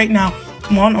fine right now.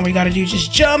 Come on, all we gotta do is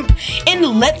just jump. And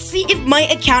let's see if my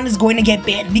account is going to get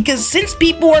banned. Because since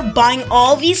people are buying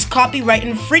all these copyright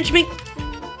infringement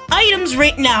items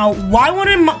right now, why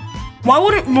wouldn't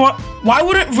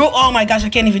oh my gosh, I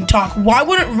can't even talk. Why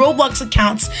wouldn't Roblox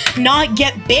accounts not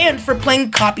get banned for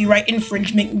playing copyright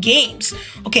infringement games?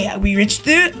 Okay, we reached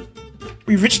the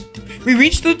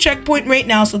checkpoint right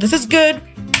now, so this is good.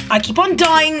 I keep on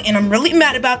dying, and I'm really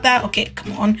mad about that. Okay,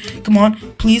 come on,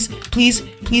 please, please,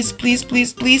 please, please,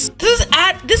 please, please.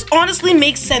 This honestly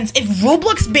makes sense if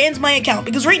Roblox bans my account,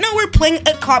 because right now we're playing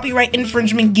a copyright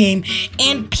infringement game,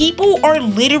 and people are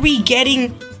literally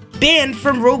getting banned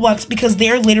from Roblox because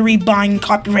they're literally buying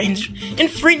copyright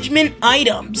infringement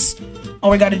items.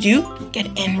 All we gotta do, get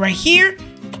in right here.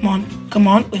 Come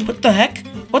on. Wait, what the heck?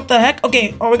 What the heck?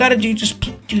 Okay, all we gotta do, just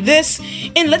do this.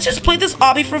 And let's just play this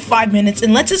obby for 5 minutes.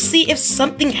 And let's just see if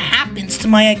something happens to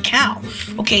my account.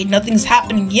 Okay, nothing's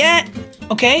happening yet.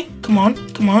 Okay, come on.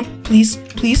 Please,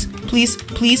 please, please,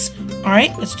 please. All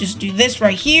right, let's just do this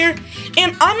right here.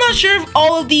 And I'm not sure if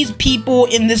all of these people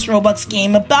in this Roblox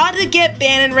game about to get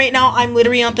banned. And right now, I'm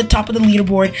literally on the top of the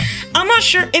leaderboard. I'm not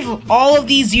sure if all of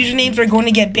these usernames are going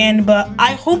to get banned, but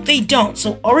I hope they don't.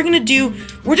 So all we're going to do,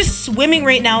 we're just swimming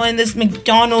right now in this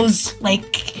McDonald's,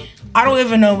 like, I don't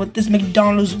even know what this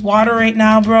McDonald's water right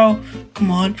now, bro. Come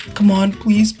on,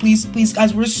 please, please, please,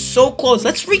 guys, we're so close.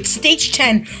 Let's reach stage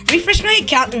 10, refresh my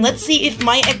account, and let's see if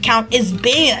my account is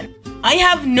banned. I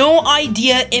have no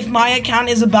idea if my account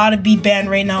is about to be banned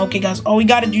right now. Okay, guys, all we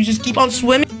gotta do is just keep on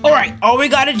swimming. All right, all we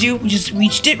gotta do, we just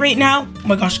reached it right now. Oh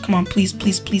my gosh, come on, please,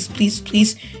 please, please, please,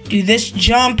 please. Do this,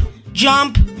 jump,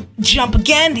 jump, jump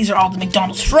again. These are all the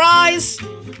McDonald's fries.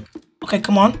 Okay,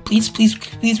 come on. Please,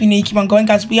 we need to keep on going,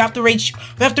 guys. We have to reach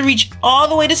all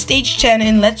the way to stage 10,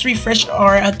 and let's refresh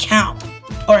our account.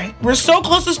 All right, we're so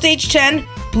close to stage 10.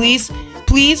 Please.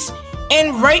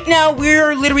 And right now,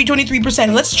 we're literally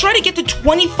 23%. Let's try to get to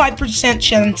 25%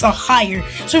 chance or higher,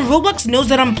 so Roblox knows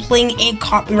that I'm playing a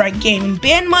copyright game and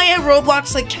ban my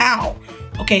Roblox account.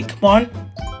 Okay, come on.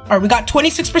 All right, we got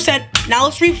 26%. Now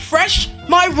let's refresh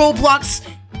my Roblox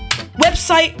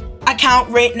website account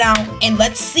right now, and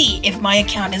let's see if my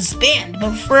account is banned.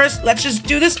 But first, let's just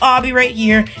do this obby right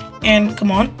here. And come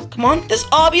on. This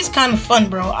obby is kind of fun,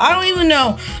 bro. I don't even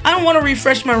know. I don't want to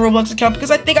refresh my Roblox account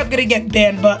because I think I'm gonna get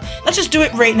banned, but let's just do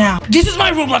it right now. This is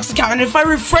my Roblox account, and if I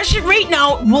refresh it right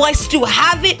now, will I still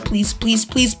have it? Please.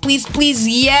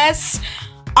 Yes,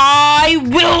 I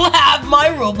will have my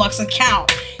Roblox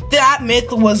account. That myth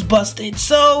was busted.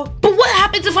 So, but what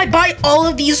happens if I buy all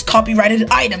of these copyrighted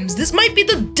items? This might be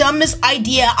the dumbest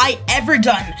idea I ever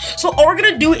done. So all we're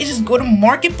gonna do is just go to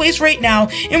Marketplace right now,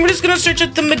 and we're just gonna search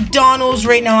up the McDonald's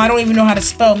right now. I don't even know how to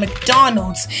spell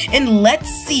McDonald's. And let's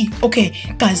see. Okay,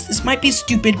 guys, this might be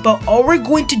stupid, but all we're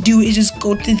going to do is just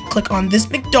go to click on this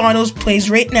McDonald's place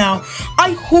right now.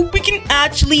 I hope we can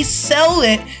actually sell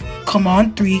it. Come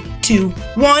on, 3, 2,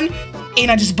 1.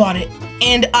 And I just bought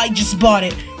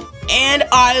it. And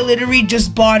I literally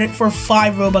just bought it for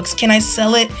 5 Robux. Can I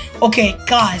sell it? Okay,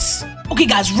 guys,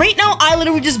 right now I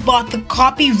literally just bought the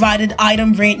copyrighted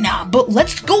item right now. But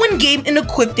let's go in game and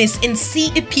equip this and see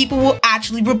if people will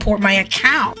actually report my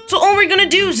account. So all we're gonna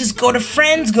do is just go to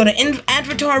friends, go to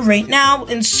avatar right now,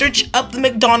 and search up the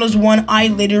McDonald's one I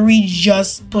literally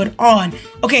just put on.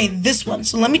 Okay, this one.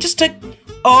 So let me just take...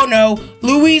 Oh no,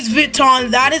 Louis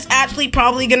Vuitton. That is actually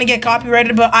probably gonna get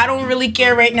copyrighted, but I don't really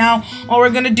care right now. All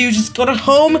we're gonna do is just go to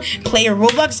home, play a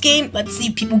Roblox game. Let's see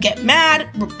if people get mad,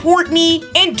 report me,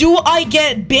 and do I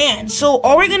get banned? So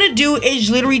all we're gonna do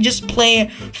is literally just play,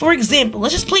 for example,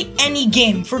 let's just play any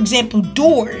game. For example,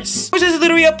 Doors. Doors is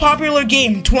literally a popular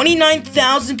game.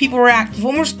 29,000 people are active,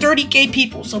 almost 30K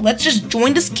people. So let's just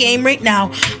join this game right now.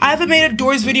 I haven't made a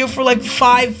Doors video for like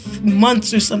 5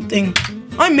 months or something.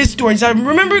 I miss Doors. I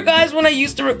remember, guys, when I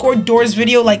used to record Doors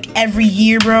video like every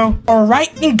year, bro. Alright,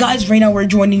 and guys, right now we're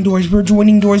joining Doors. We're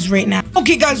joining Doors right now.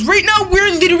 Okay, guys, right now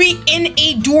we're literally in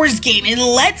a Doors game, and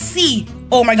let's see.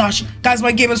 Oh my gosh, guys,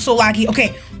 my game is so laggy.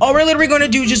 Okay, all we're literally gonna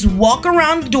do is just walk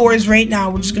around the Doors right now.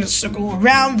 We're just gonna circle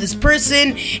around this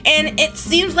person, and it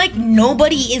seems like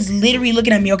nobody is literally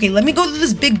looking at me. Okay, let me go to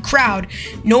this big crowd.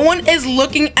 No one is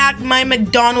looking at my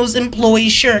McDonald's employee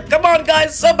shirt. Come on,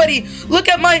 guys, somebody look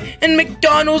at my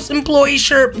McDonald's employee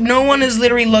shirt. No one is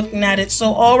literally looking at it.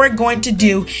 So all we're going to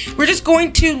do, we're just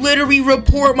going to literally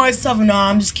report myself. No,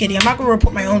 I'm just kidding. I'm not gonna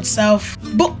report my own self.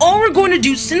 But all we're going to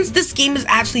do, since this game is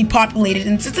actually populated,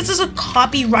 and since this is a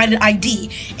copyrighted ID,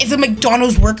 is a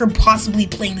McDonald's worker possibly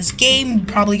playing this game,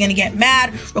 probably gonna get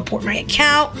mad, report my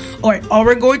account. Alright, all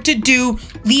we're going to do,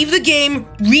 leave the game,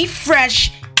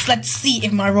 refresh. Let's see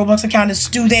if my Roblox account is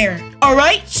still there.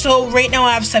 Alright, so right now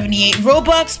I have 78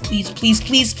 Robux.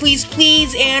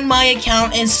 Please, and my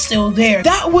account is still there.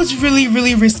 That was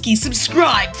really risky.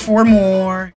 Subscribe for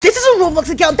more. This is a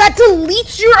Roblox account that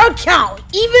deletes your account,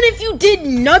 even if you did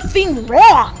nothing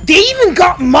wrong. They even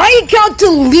got my account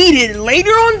deleted later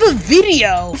on the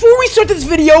video. Before we start this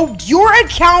video, your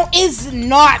account is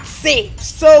not safe,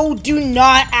 so do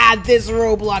not add this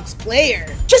Roblox player.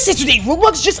 Just yesterday,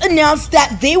 Roblox just announced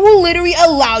that they will literally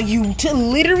allow you to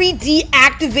literally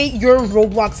deactivate your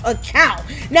Roblox account.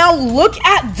 Now look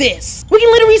at this. We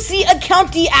can literally see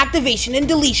account deactivation and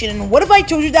deletion. And what if I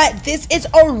told you that this is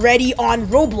already on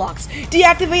Roblox?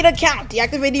 Deactivate account.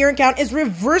 Deactivating your account is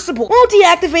reversible. While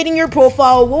deactivating your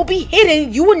profile will be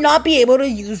hidden, you would not be able to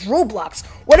use Roblox.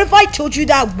 What if I told you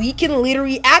that we can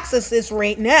literally access this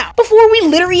right now? Before we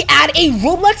literally add a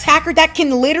Roblox hacker that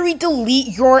can literally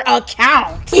delete your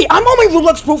account. Hey, I'm on my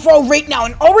Roblox profile right now,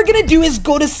 and all we're gonna do is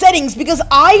go to settings because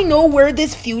I know where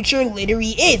this feature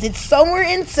literally is. It's somewhere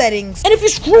in settings. And if you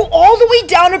scroll all the way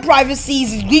down to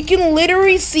privacies, we can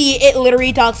literally see it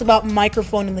literally talks about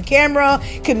microphone in the camera,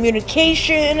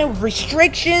 communication,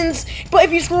 restrictions. But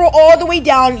if you scroll all the way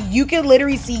down, you can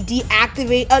literally see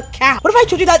deactivate account. What if I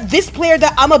told you that this player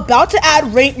that I'm about to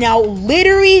add right now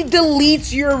literally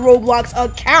deletes your Roblox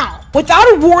account without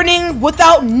a warning,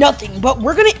 without nothing? But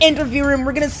we're gonna interview him.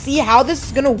 We're gonna see how this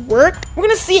is gonna work. We're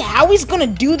gonna see how he's gonna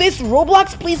do this.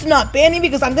 Roblox, please do not ban me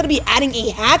because I'm gonna be adding a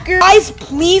hacker. Guys,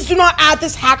 please do not add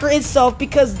this hacker itself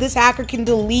because this hacker can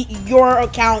delete your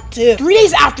account too. 3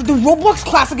 days after the Roblox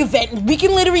Classic event, we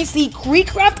can literally see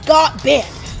Creecraft got banned.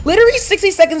 Literally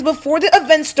 60 seconds before the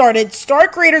event started, star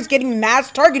creators getting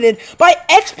mass targeted by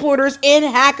exploiters and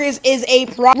hackers is a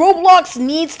problem. Roblox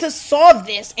needs to solve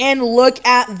this, and look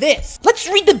at this. Let's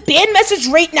read the ban message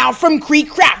right now from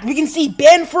Creekcraft. We can see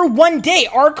banned for 1 day.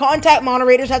 Our contact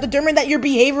moderators have determined that your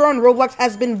behavior on Roblox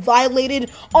has been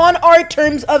violated on our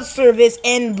terms of service,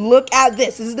 and look at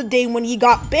this. This is the day when he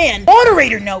got banned.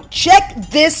 Moderator note, check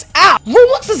this out.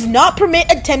 Roblox does not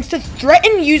permit attempts to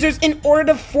threaten users in order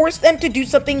to force them to do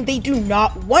something they do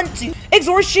not want to.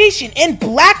 Extortion and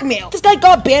blackmail. This guy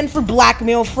got banned for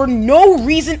blackmail for no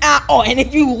reason at all. And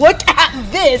if you look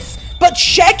at this, but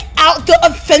check out the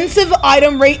offensive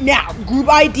item right now. Group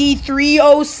ID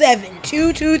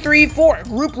 3072234.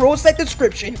 Group role set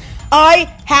description.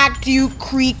 I hacked you,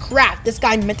 Creekcraft. This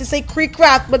guy meant to say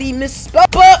Creekcraft, but he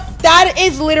misspelled. But that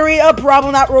is literally a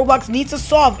problem that Roblox needs to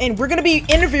solve. And we're going to be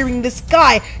interviewing this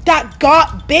guy that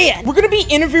got banned. We're going to be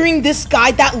interviewing this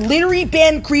guy that literally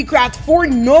banned Creekcraft for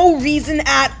no reason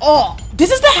at all.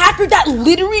 This is the hacker that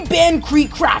literally banned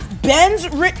Creekcraft. Ben's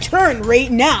return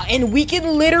right now, and we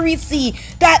can literally see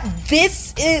that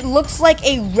it looks like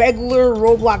a regular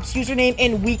Roblox username,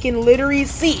 and we can literally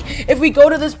see, if we go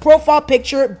to this profile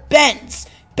picture, Ben's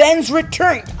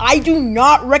returned. I do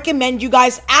not recommend you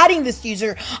guys adding this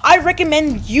user. I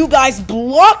recommend you guys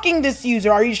blocking this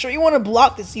user. Are you sure you want to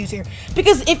block this user?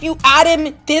 Because if you add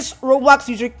him, this Roblox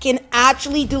user can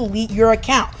actually delete your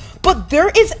account. But there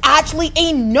is actually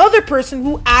another person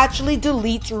who actually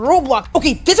deletes Roblox.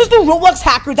 Okay, this is the Roblox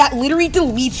hacker that literally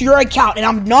deletes your account. And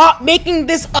I'm not making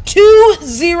this up.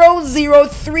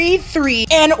 20033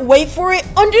 and wait for it,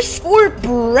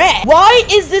 _bread. Why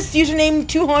is this username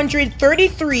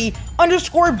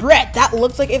 233_bread? That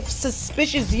looks like a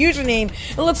suspicious username.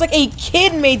 It looks like a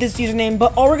kid made this username,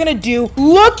 but all we're gonna do,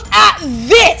 look at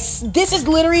this. This is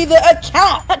literally the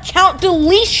account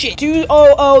deletion,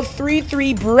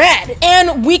 20033bread.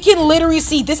 And we can literally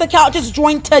see this account just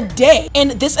joined today,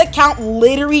 and this account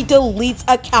literally deletes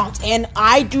accounts, and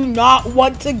I do not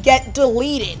want to get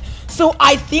deleted. So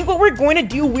I think what we're going to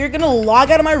do, we're going to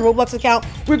log out of my Roblox account.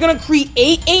 We're going to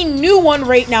create a new one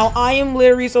right now. I am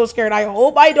literally so scared. I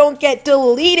hope I don't get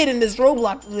deleted in this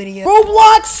Roblox video.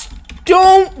 Roblox,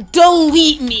 don't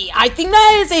delete me. I think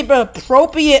that is a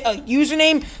appropriate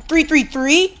username,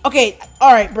 333. Okay,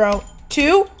 all right, bro.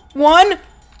 2, 1.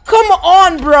 Come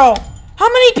on, bro. How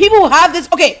many people have this?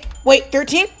 Okay, wait,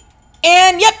 13?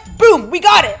 And yep, boom, we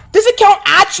got it. This account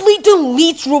actually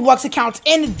deletes Roblox accounts,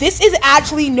 and this is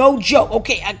actually no joke.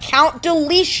 Okay, account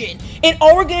deletion. And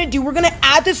all we're gonna do, we're gonna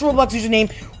add this Roblox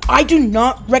username. I do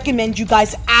not recommend you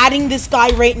guys adding this guy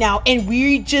right now, and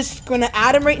we're just gonna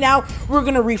add him right now. We're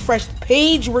gonna refresh the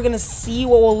page. We're gonna see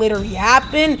what will literally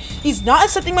happen. He's not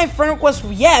accepting my friend request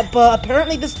yet, but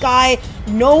apparently this guy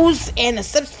knows and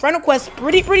accepts friend requests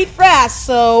pretty fast.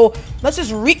 So let's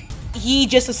just he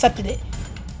just accepted it.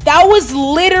 That was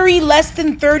literally less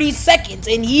than 30 seconds,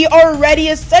 and he already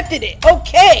accepted it.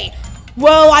 Okay,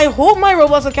 well, I hope my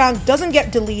Roblox account doesn't get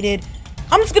deleted.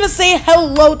 I'm just gonna say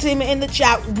hello to him in the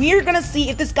chat. We're gonna see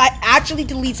if this guy actually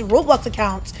deletes Roblox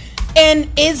accounts.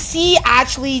 And does he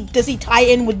tie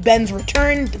in with Ben's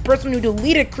return, the person who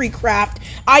deleted Creekcraft?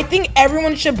 I think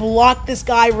everyone should block this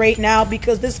guy right now,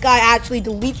 because this guy actually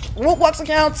deletes Roblox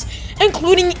accounts,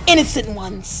 including innocent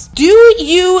ones. Do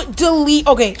you delete?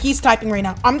 Okay, he's typing right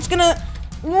now. I'm just gonna,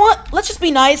 let's just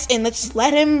be nice and let's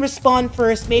let him respond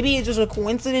first. Maybe it's just a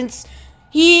coincidence.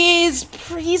 He's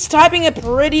typing a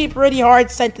pretty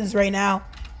hard sentence right now.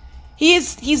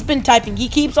 He's been typing. He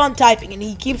keeps on typing, and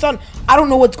he keeps on. I don't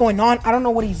know what's going on. I don't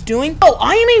know what he's doing. Oh,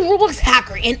 I am a Roblox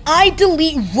hacker, and I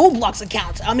delete Roblox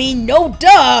accounts. I mean, no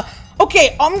duh.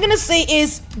 Okay, all I'm gonna say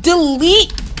is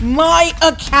delete my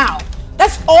account.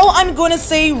 That's all I'm going to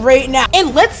say right now.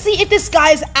 And let's see if this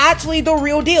guy is actually the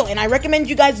real deal. And I recommend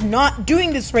you guys not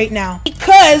doing this right now,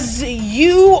 because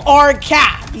you are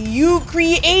cap. You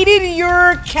created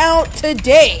your account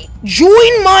today.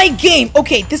 Join my game.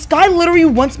 Okay, this guy literally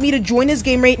wants me to join his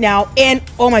game right now. And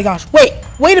oh my gosh, wait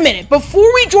a minute.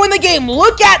 Before we join the game,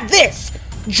 look at this.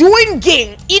 Join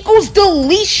game equals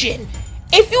deletion.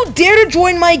 If you dare to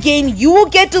join my game, you will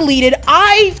get deleted.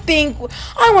 I think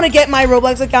I want to get my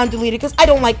Roblox account deleted because I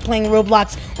don't like playing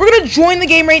Roblox. We're going to join the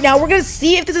game right now. We're going to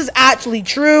see if this is actually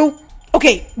true.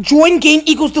 Okay, join game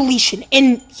equals deletion.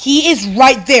 And he is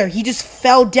right there. He just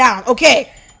fell down.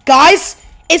 Okay, guys,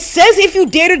 it says if you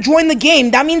dare to join the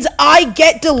game, that means I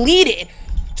get deleted.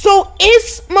 So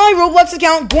is my Roblox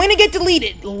account going to get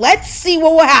deleted? Let's see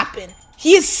what will happen.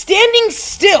 He is standing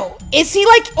still. Is he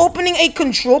like opening a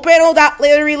control panel that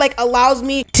literally like allows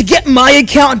me to get my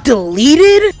account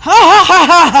deleted? Ha ha ha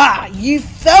ha ha! You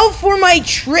fell for my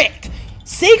trick.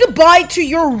 say goodbye to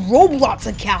your Roblox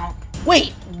account.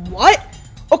 Wait, what?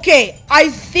 Okay, I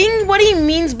think what he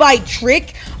means by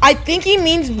trick, I think he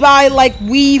means by, like,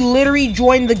 we literally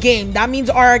joined the game. That means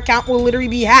our account will literally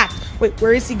be hacked. Wait,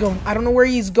 where is he going? I don't know where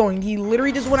he's going. He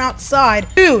literally just went outside.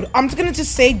 Dude, I'm just gonna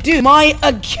just say, dude, my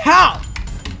account.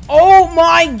 Oh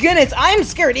my goodness, I'm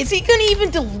scared. Is he gonna even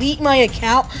delete my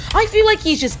account? I feel like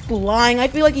he's just lying. I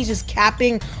feel like he's just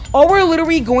capping. All we're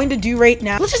literally going to do right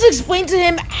now, let's just explain to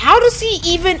him, how does he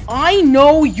even, I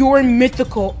know you're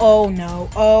mythical. Oh no,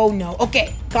 oh no.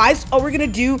 Okay, guys, all we're gonna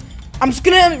do, I'm just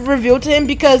gonna reveal to him,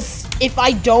 because if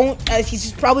I don't, he's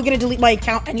just probably gonna delete my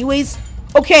account anyways.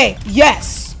 Okay,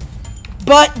 yes.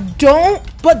 But don't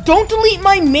delete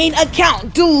my main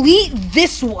account. Delete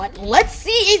this one. Let's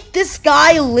see if this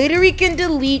guy literally can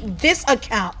delete this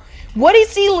account. What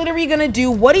is he literally gonna do?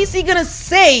 What is he gonna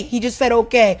say? He just said,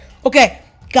 okay. Okay,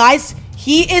 guys,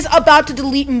 he is about to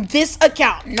delete this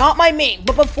account, not my main.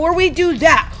 But before we do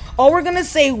that, all we're gonna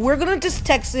say, we're gonna just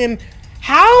text him,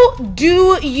 how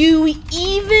do you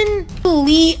even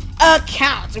delete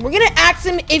accounts? And we're gonna ask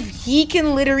him if he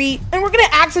can literally, and we're gonna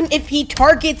ask him if he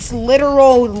targets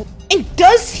literal, and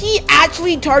does he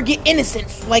actually target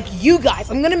innocents like you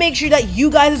guys? I'm gonna make sure that you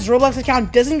guys' Roblox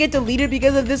account doesn't get deleted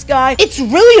because of this guy. It's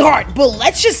really hard, but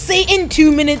let's just say in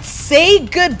 2 minutes, say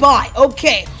goodbye.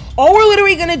 Okay. All we're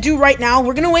literally gonna do right now,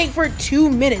 we're gonna wait for 2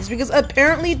 minutes, because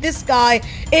apparently this guy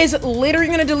is literally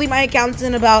gonna delete my accounts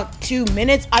in about 2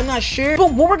 minutes. I'm not sure,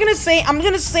 but what we're gonna say, I'm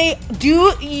gonna say,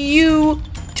 do you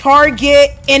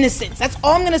target innocents? That's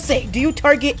all I'm gonna say. Do you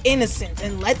target innocents?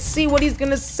 And let's see what he's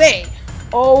gonna say.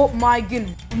 Oh my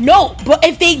goodness. No, but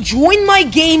if they join my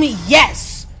game,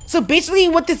 yes. So basically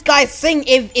what this guy is saying,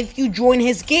 if you join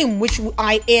his game, which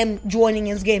I am joining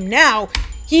his game now,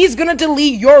 he's gonna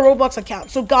delete your Roblox account.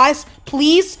 So guys,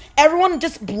 please, everyone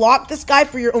just block this guy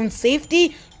for your own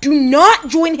safety. Do not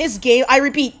join his game. I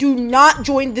repeat, do not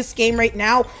join this game right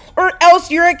now, or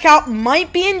else your account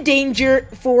might be in danger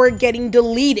for getting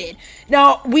deleted.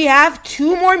 Now, we have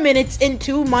 2 more minutes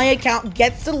until my account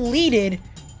gets deleted.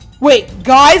 Wait,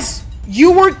 guys,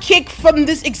 you were kicked from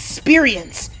this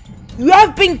experience. You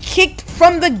have been kicked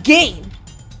from the game.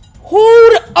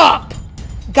 Hold up.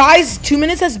 Guys, 2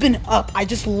 minutes has been up. I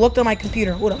just looked on my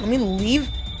computer. Hold on, let me leave.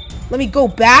 Let me go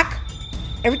back.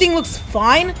 Everything looks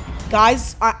fine.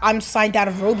 Guys, I'm signed out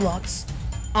of Roblox.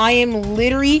 I am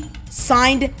literally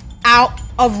signed out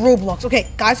of Roblox. Okay,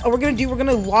 guys, all we're gonna do, we're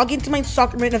gonna log into my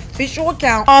Soccerman official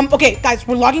account. Okay, guys,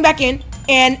 we're logging back in,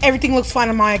 and everything looks fine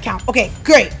on my account. Okay,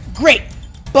 great, great.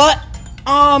 But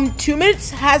 2 minutes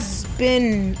has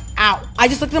been out. I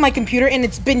just looked at my computer and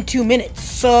it's been 2 minutes.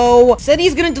 So said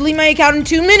he's gonna delete my account in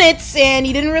 2 minutes, and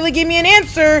he didn't really give me an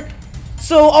answer.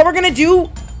 So all we're gonna do,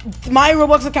 my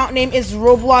Roblox account name is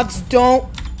Roblox Don't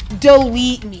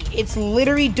Delete Me. It's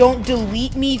literally Don't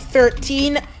Delete Me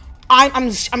 13. I'm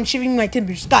shivering my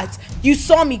timbers. Guys, you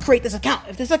saw me create this account.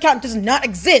 If this account does not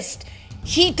exist,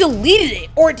 he deleted it,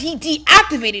 or he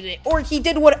deactivated it, or he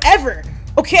did whatever.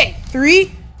 Okay,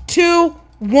 3, 2,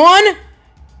 1.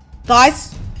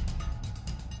 Guys,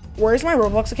 where's my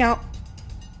Roblox account?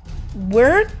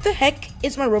 Where the heck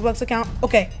is my Roblox account?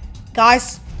 Okay,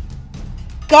 guys,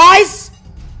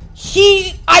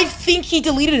 I think he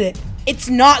deleted it. It's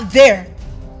not there.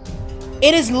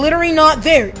 It is literally not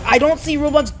there. I don't see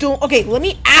Roblox don't. Okay, let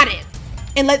me add it,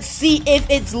 and let's see if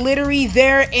it's literally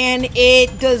there, and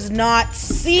it does not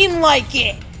seem like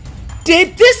it.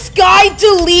 Did this guy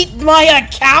delete my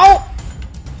account?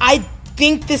 I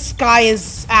think this guy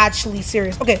is actually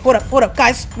serious. Okay, hold up,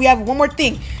 guys. We have one more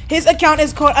thing. His account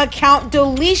is called account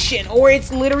deletion, or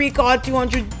it's literally called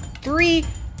 203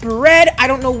 bread. I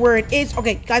don't know where it is.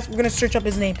 Okay, guys, we're gonna search up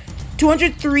his name.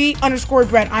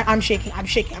 203_bread. I'm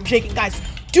shaking, guys.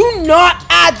 Do not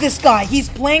add this guy. He's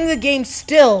playing the game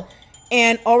still.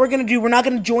 And all we're gonna do, we're not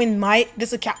gonna join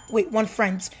this account. Wait, one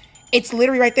friends. It's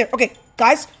literally right there. Okay,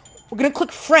 guys, we're gonna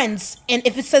click friends, and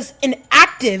if it says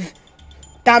inactive,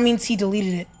 that means he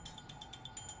deleted it.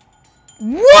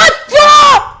 What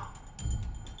the?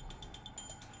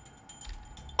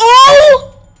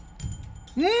 Oh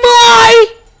my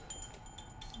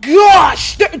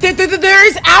gosh! There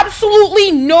is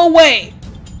absolutely no way.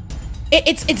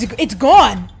 It's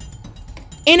gone.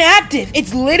 Inactive.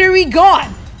 It's literally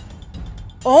gone.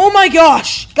 Oh my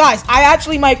gosh, guys, I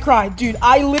actually might cry. Dude,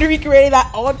 I literally created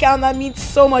that all account. That means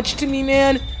so much to me,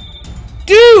 man.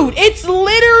 Dude, it's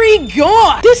literally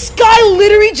gone. This guy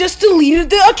literally just deleted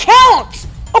the account.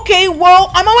 Okay,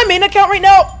 well, I'm on my main account right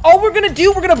now. All we're gonna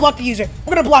do, we're gonna block the user.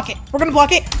 We're gonna block it. We're gonna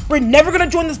block it. We're never gonna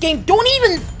join this game. Don't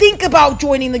even think about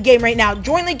joining the game right now.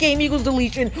 Join the game equals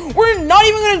deletion. We're not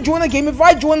even gonna join the game. If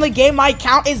I join the game, my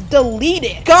account is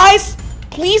deleted. Guys,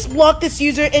 please block this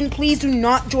user and please do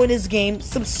not join this game.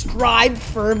 Subscribe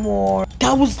for more.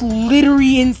 That was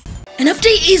literally insane. An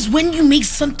update is when you make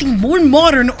something more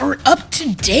modern or up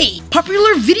to date.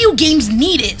 Popular video games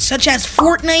need it, such as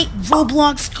Fortnite,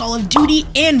 Roblox, Call of Duty,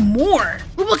 and more.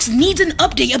 Roblox needs an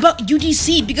update about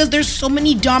UGC because there's so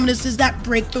many dominances that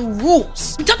break the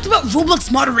rules. We talked about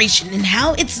Roblox moderation and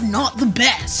how it's not the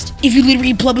best. If you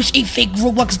literally publish a fake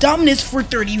Roblox dominance for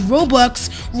 30 Robux,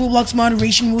 Roblox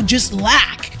moderation will just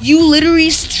lack. You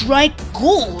literally strike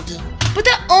gold. But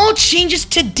that all changes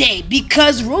today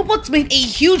because Roblox made a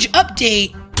huge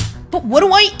update. But what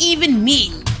do I even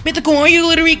mean? Mythical, are you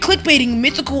literally clickbaiting?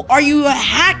 Mythical, are you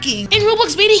hacking? And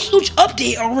Roblox made a huge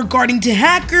update regarding to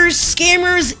hackers,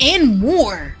 scammers, and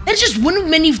more. That's just one of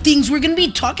many things we're going to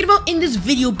be talking about in this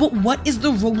video, but what is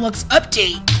the Roblox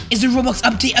update? Is the Roblox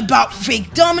update about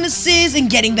fake dominances and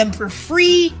getting them for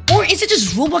free? Or is it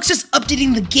just Roblox just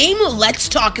updating the game? Let's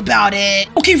talk about it.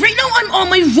 Okay, right now I'm on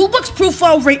my Roblox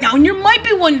profile right now, and you might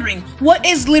be wondering, what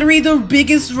is literally the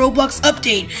biggest Roblox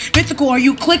update? Mythical, are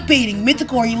you clickbaiting?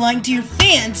 Mythical, are you lying to your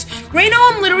fans? Right now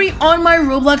I'm literally on my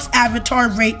Roblox avatar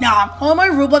right now. I'm on my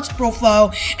Roblox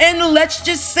profile, and let's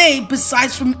just say,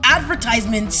 besides from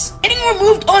advertisements getting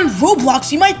removed on Roblox,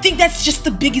 you might think that's just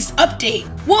the biggest update.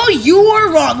 Well, you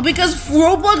are wrong, because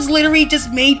Roblox literally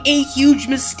just made a huge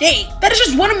mistake. That is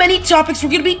just one of many topics we're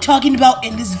going to be talking about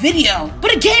in this video.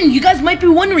 But again, you guys might be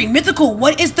wondering, Mythical,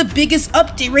 what is the biggest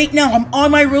update right now? I'm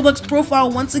on my Roblox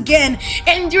profile once again,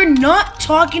 and you're not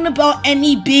talking about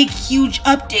any big, huge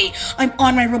update. I'm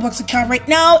on my Roblox account right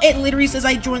now. It literally says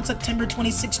I joined September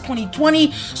 26,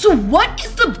 2020. So what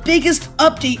is the biggest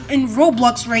update in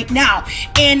Roblox right now?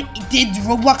 And did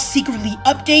Roblox secretly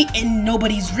update and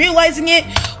nobody's realizing it?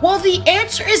 Well, the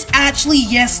answer is actually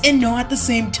yes and no at the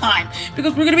same time,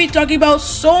 because we're going to be talking about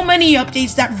so many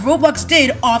updates that Roblox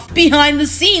did off behind the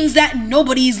scenes that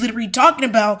nobody is literally talking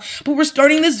about. But we're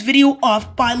starting this video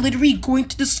off by literally going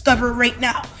to Discover right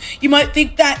now. You might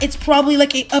think that it's probably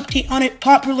like an update on a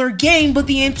popular game, but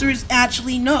the answer is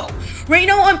actually no. Right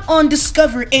now I'm on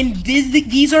Discover, and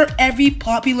these are every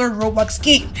popular Roblox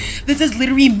game. This is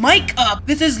literally mic up.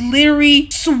 This is literally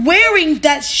swearing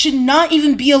that should not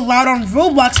even be allowed on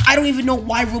Roblox. I don't even know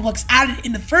why Roblox added it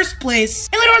in the first place.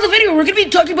 And later on in the video, we're going to be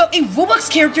talking about a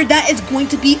Roblox character that is going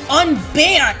to be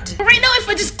unbanned. But right now, if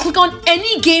I just click on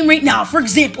any game right now, for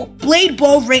example, Blade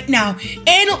Ball right now,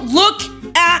 and look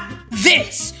at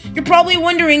this. You're probably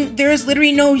wondering, there is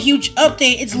literally no huge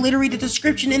update. It's literally the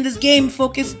description in this game.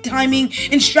 Focus, timing,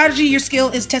 and strategy. Your skill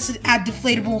is tested at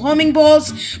deflatable homing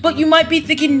balls. But you might be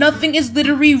thinking nothing is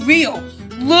literally real.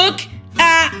 Look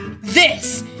at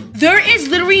this. There is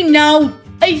literally now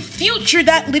a feature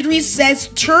that literally says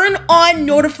turn on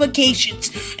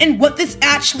notifications. And what this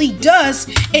actually does,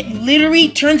 it literally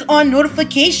turns on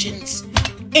notifications.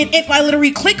 And if I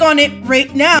literally click on it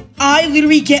right now, I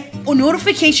literally get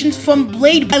notifications from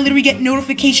Blade. I literally get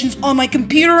notifications on my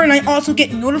computer, and I also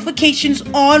get notifications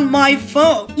on my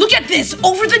phone. Look at this.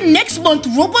 Over the next month,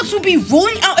 Roblox will be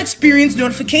rolling out experience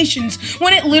notifications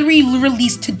when it literally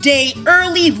released today,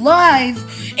 early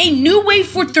live. A new way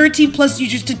for 13+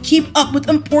 users to keep up with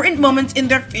important moments in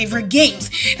their favorite games.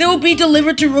 They will be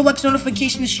delivered to Roblox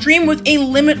notification stream with a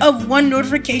limit of 1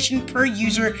 notification per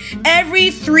user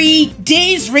every 3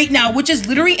 days right now, which is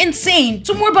literally insane.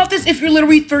 So more about this, if you're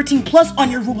literally 13+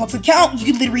 on your Roblox account, you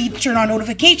can literally turn on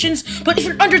notifications. But if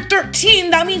you're under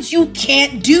 13, that means you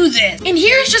can't do this. And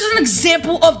here's just an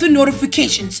example of the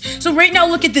notifications. So right now,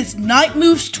 look at this. Night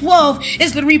Moves 12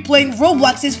 is literally playing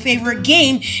Roblox's favorite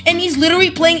game, and he's literally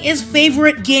playing his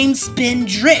favorite game, Spin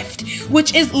Drift,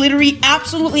 which is literally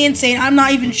absolutely insane. I'm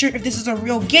not even sure if this is a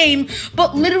real game,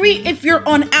 but literally if you're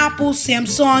on Apple,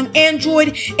 Samsung,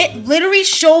 Android, it literally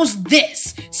shows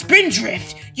this, Spin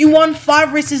Drift. You won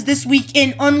 5 races this week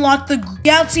and unlock the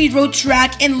Galaxy Road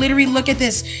track, and literally look at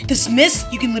this. Dismiss,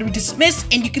 you can literally dismiss,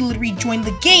 and you can literally join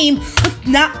the game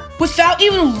without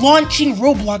even launching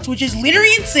Roblox, which is literally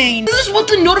insane. This is what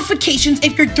the notifications,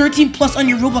 if you're 13+ on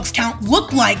your Roblox account,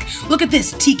 look like. Look at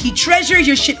this. Tiki Treasure,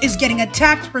 your ship is getting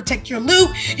attacked, protect your loot.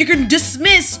 You can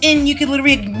dismiss, and you can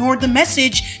literally ignore the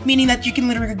message, meaning that you can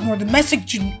literally ignore the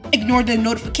message, ignore the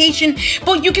notification,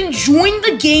 but you can join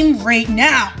the game right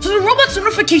now. So the Roblox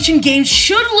notification game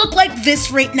should look like this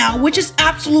right now, which is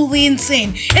absolutely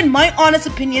insane. In my honest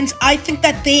opinions, I think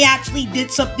that they actually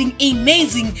did something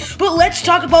amazing. But let's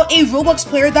talk about about a Roblox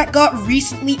player that got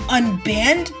recently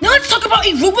unbanned? Now let's talk about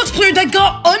a Roblox player that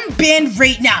got unbanned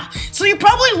right now. So you're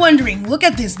probably wondering, look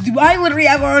at this, do I literally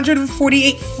have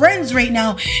 148 friends right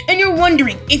now? And you're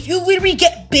wondering, if you literally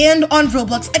get banned on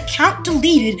Roblox, account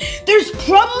deleted, there's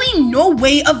probably no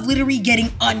way of literally getting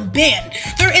unbanned.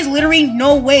 There is literally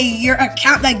no way your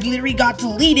account that literally got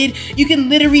deleted, you can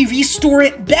literally restore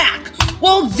it back.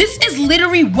 Well, this is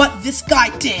literally what this guy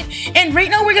did. And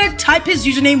right now, we're gonna type his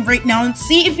username right now and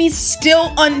see if he's still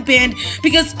unbanned.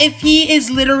 Because if he is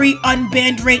literally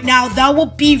unbanned right now, that will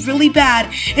be really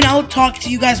bad. And I'll talk to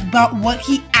you guys about what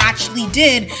he actually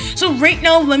did. So right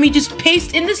now, let me just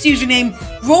paste in this username,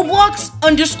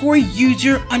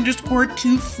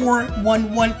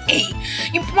 roblox_user_24118.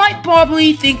 You might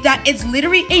probably think that it's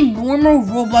literally a normal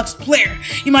Roblox player.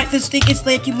 You might just think it's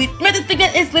like,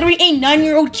 literally a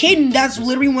 9-year-old kid and that's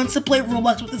literally wants to play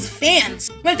Roblox with his fans.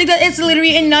 You might think that it's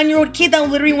literally a 9-year-old kid that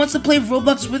literally wants to play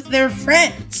Roblox with their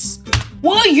friends.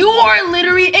 Well, you are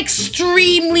literally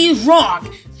extremely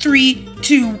wrong. 3,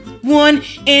 2, 1,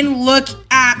 and look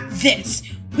at this.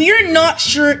 We are not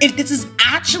sure if this is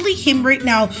actually him right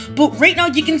now, but right now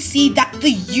you can see that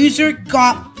the user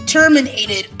got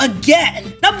terminated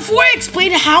again. Now, before I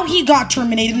explain how he got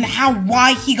terminated and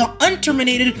why he got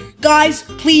unterminated, guys,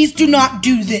 please do not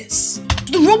do this.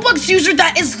 The Roblox user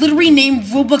that is literally named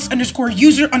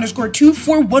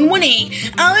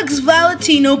roblox_user_24118, Alex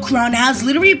Valentino Crown, has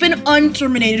literally been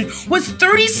unterminated with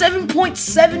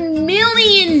 37.7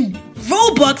 million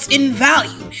Robux in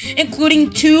value,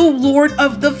 including 2 Lord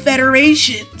of the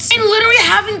Federations. And literally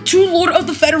having 2 Lord of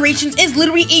the Federations is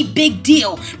literally a big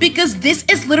deal because this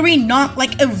is literally not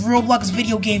like a Roblox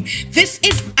video game. This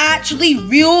is actually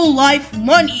real life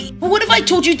money. But what if I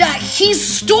told you that he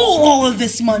stole all of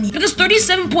this money? Because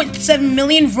 37.7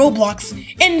 million Roblox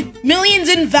and millions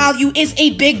in value is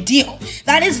a big deal.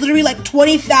 That is literally like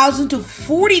 $20,000 to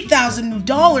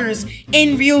 $40,000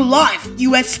 in real life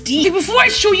USD. Okay, before I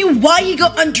show you why he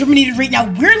got unterminated right now,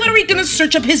 we're literally gonna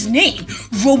search up his name,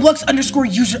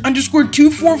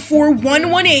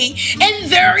 roblox_user_244118, and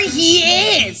there he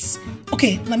is.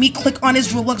 Okay, let me click on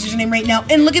his Roblox username right now,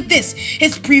 and look at this.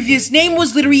 His previous name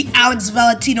was literally Alex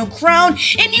Valentino Crown,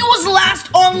 and he was last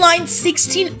online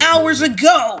 16 hours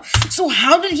ago. So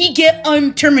how did he get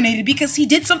unterminated? Because he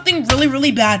did something really,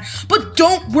 really bad. But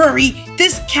don't worry,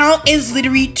 this account is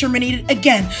literally terminated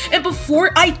again. And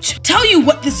before I tell you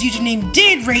what this username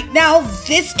did right now,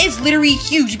 this is literally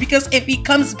huge, because if he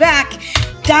comes back,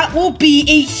 that will be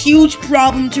a huge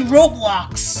problem to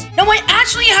Roblox. Now, I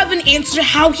actually have an answer to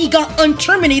how he got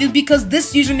unterminated, because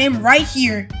this username right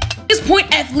here, this point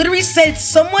F literally said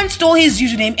someone stole his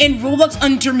username and Roblox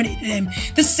unterminated him.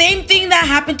 The same thing that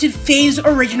happened to Faye's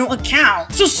original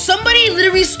account. So somebody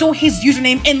literally stole his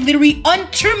username and literally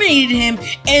unterminated him,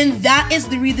 and that is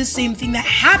literally the same thing that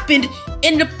happened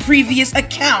in the previous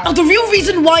account. Now, the real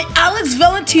reason why Alex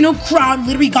Valentino Crown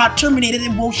literally got terminated,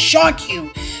 it will shock you.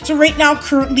 So right now,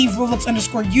 currently,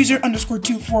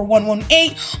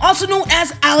 roblox_user_24118, also known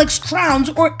as Alex Crowns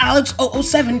or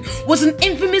Alex007, was an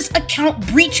infamous account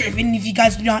breacher. If any of you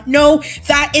guys do not know,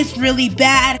 that is really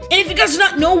bad. And if you guys do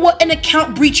not know what an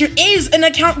account breacher is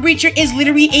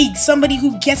literally somebody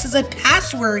who guesses a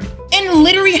password and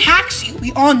literally hacks you.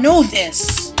 We all know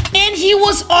this. And he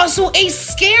was also a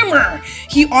scammer.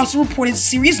 He also reported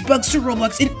serious bugs to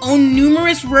Roblox and owned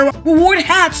numerous rare reward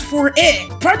hats for it.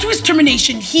 Prior to his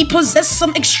termination, he possessed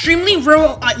some extremely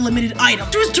rare limited items.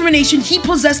 Through his termination, he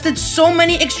possessed so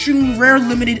many extremely rare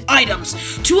limited items.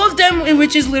 2 of them,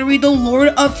 which is literally the Lord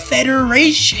of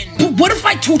Federation. But what if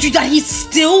I told you that he's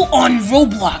still on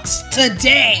Roblox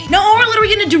today? Now, all we're literally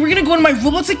gonna do, we're gonna go to my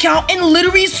Roblox account and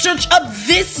literally search up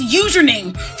this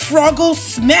username, Froggle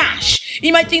Smash.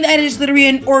 You might think that it is literally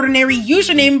an ordinary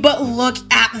username, but look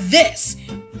at this.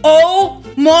 Oh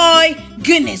my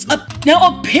goodness.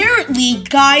 Now, apparently,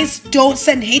 guys, don't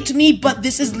send hate to me, but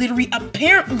this is literally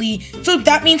apparently, so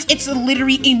that means it's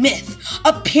literally a myth.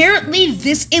 Apparently,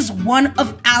 this is one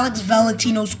of Alex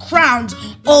Valentino's Crown's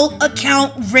old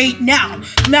account right now.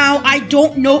 Now, I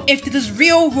don't know if this is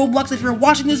real. Roblox, if you're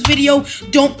watching this video,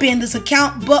 don't ban this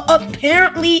account, but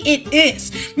apparently it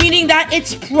is, meaning that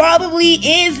it's probably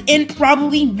is and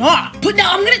probably not. But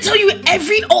now, I'm gonna tell you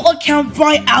every old account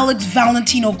by Alex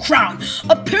Valentino Crown.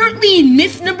 Apparently,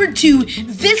 myth number 2,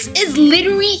 this is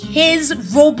literally his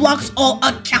Roblox alt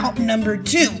account number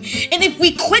 2. And if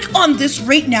we click on this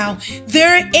right now,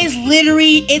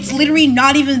 it's literally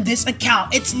not even this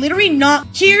account. It's literally not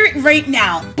here right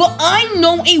now. But I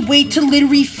know a way to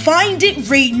literally find it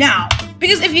right now.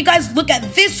 Because if you guys look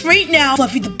at this right now,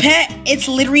 Fluffy the pet, it's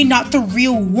literally not the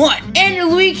real one.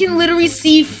 And we can literally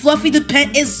see Fluffy the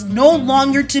pet is no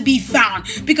longer to be found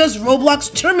because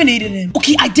Roblox terminated him.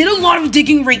 Okay, I did a lot of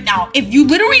digging right now. If you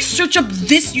literally search up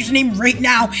this username right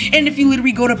now, and if you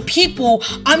literally go to people,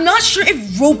 I'm not sure if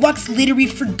Roblox literally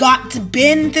forgot to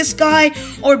ban this guy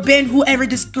or ban whoever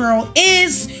this girl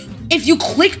is. If you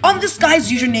click on this guy's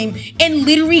username and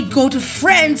literally go to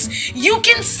friends, you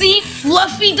can see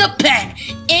Fluffy the pet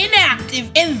inactive,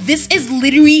 and this is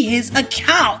literally his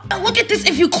account. Now look at this.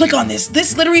 If you click on this,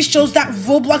 this literally shows that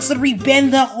Roblox literally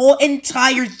banned the whole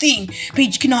entire thing.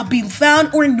 Page cannot be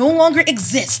found or no longer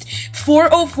exist.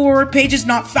 404 page is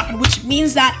not found, which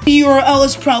means that the URL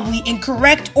is probably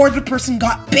incorrect or the person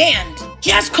got banned. He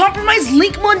has compromised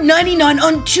Linkmon99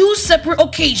 on 2 separate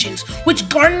occasions, which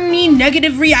garnered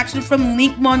negative reaction from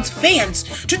Linkmon's fans.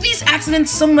 Due to these accidents,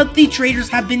 some of the traders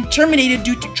have been terminated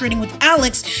due to trading with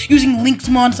Alex using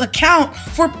Linkmon's account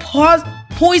for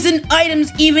poison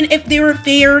items, even if they were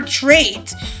fair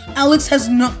trades. Alex has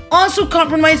also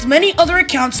compromised many other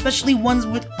accounts, especially ones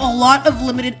with a lot of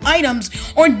limited items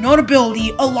or notability.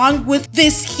 Along with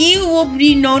this, he will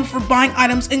be known for buying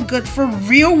items and goods for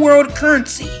real-world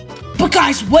currency. But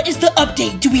guys, what is the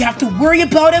update? Do we have to worry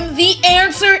about him? The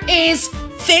answer is,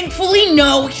 thankfully,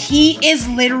 no. He is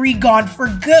literally gone for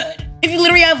good. If you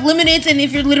literally have limits and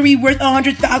if you're literally worth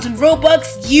 100,000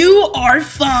 Robux, you are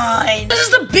fine. This is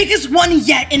the biggest one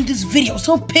yet in this video,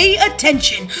 so pay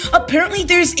attention. Apparently,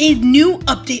 there's a new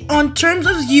update on terms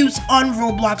of use on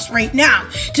Roblox right now.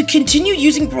 To continue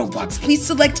using Roblox, please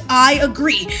select I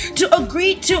agree. To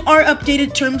agree to our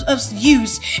updated terms of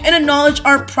use and acknowledge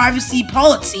our privacy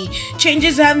policy.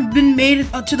 Changes have been made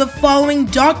to the following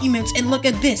documents, and look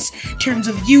at this. Terms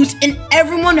of use, and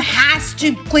everyone has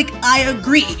to click I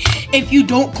agree. If you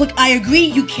don't click I agree,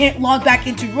 you can't log back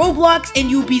into Roblox and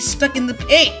you'll be stuck in the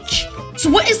page. So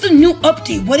what is the new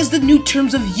update? What is the new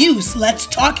terms of use? Let's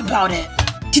talk about it.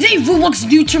 Today, Roblox's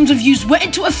new terms of use went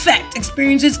into effect.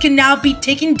 Experiences can now be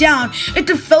taken down if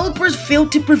developers failed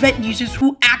to prevent users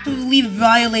who actively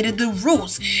violated the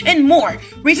rules, and more,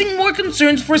 raising more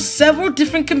concerns for several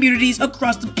different communities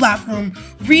across the platform.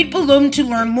 Read below to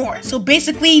learn more. So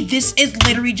basically, this is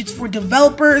literally just for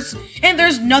developers, and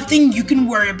there's nothing you can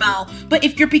worry about. But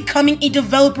if you're becoming a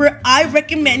developer, I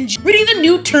recommend reading the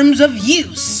new terms of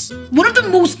use. One of the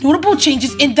most notable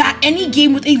changes is that any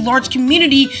game with a large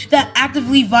community that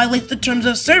actively violates the terms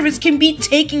of service can be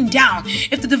taken down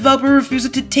if the developer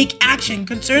refuses to take action.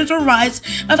 Concerns arise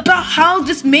about how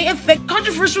this may affect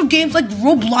controversial games like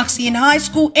Roblox in High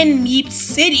School and Meep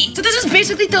City. So this is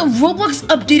basically the Roblox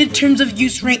updated terms of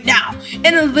use right now,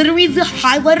 and literally the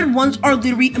highlighted ones are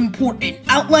literally important.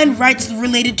 Outline rights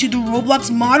related to the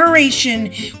Roblox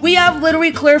moderation. We have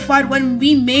literally clarified when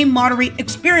we may moderate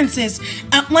experiences.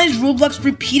 Outlines Roblox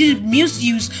repeated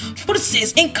misuse,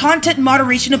 notices, and content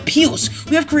moderation appeals.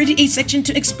 We have created a section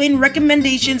to explain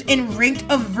recommendations and ranked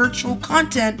of virtual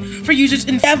content for users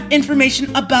and have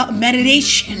information about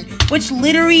meditation, which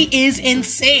literally is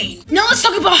insane. Now let's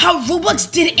talk about how Roblox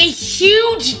did a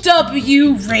huge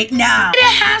W right now.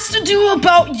 It has to do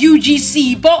about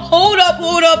UGC, but hold up.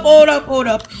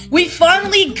 We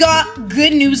finally got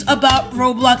good news about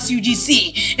Roblox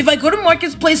UGC. If I go to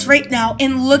Marketplace right now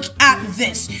and look at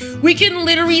this, we can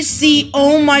literally see,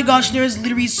 oh my gosh, there's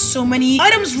literally so many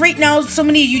items right now, so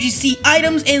many UGC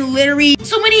items, and literally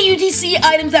so many UGC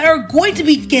items that are going to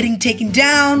be getting taken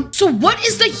down. So what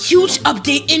is the huge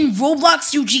update in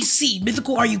Roblox UGC?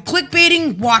 Mythical, are you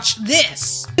clickbaiting? Watch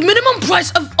this. The minimum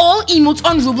price of all emotes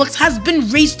on Roblox has been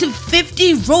raised to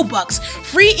 50 Robux.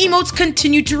 Free emotes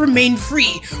continue to remain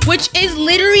free, which is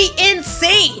literally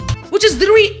insane. Which is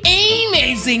literally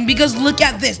amazing, because look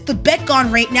at this. The bet gone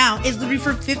right now is literally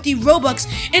for 50 Robux,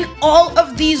 and all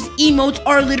of these emotes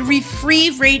are literally free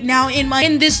right now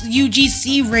in this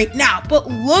UGC right now. But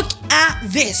look at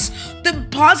this. The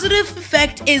positive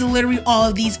effect is literally all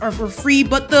of these are for free,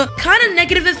 but the kind of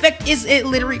negative effect is it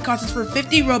literally costs us for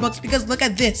 50 Robux, because look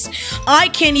at this. I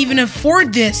can't even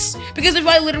afford this, because if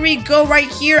I literally go right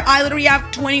here, I literally have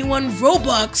 21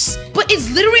 Robux. But it's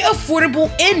literally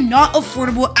affordable and not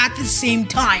affordable at the same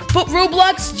time. But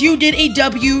Roblox, you did a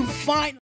W, fine.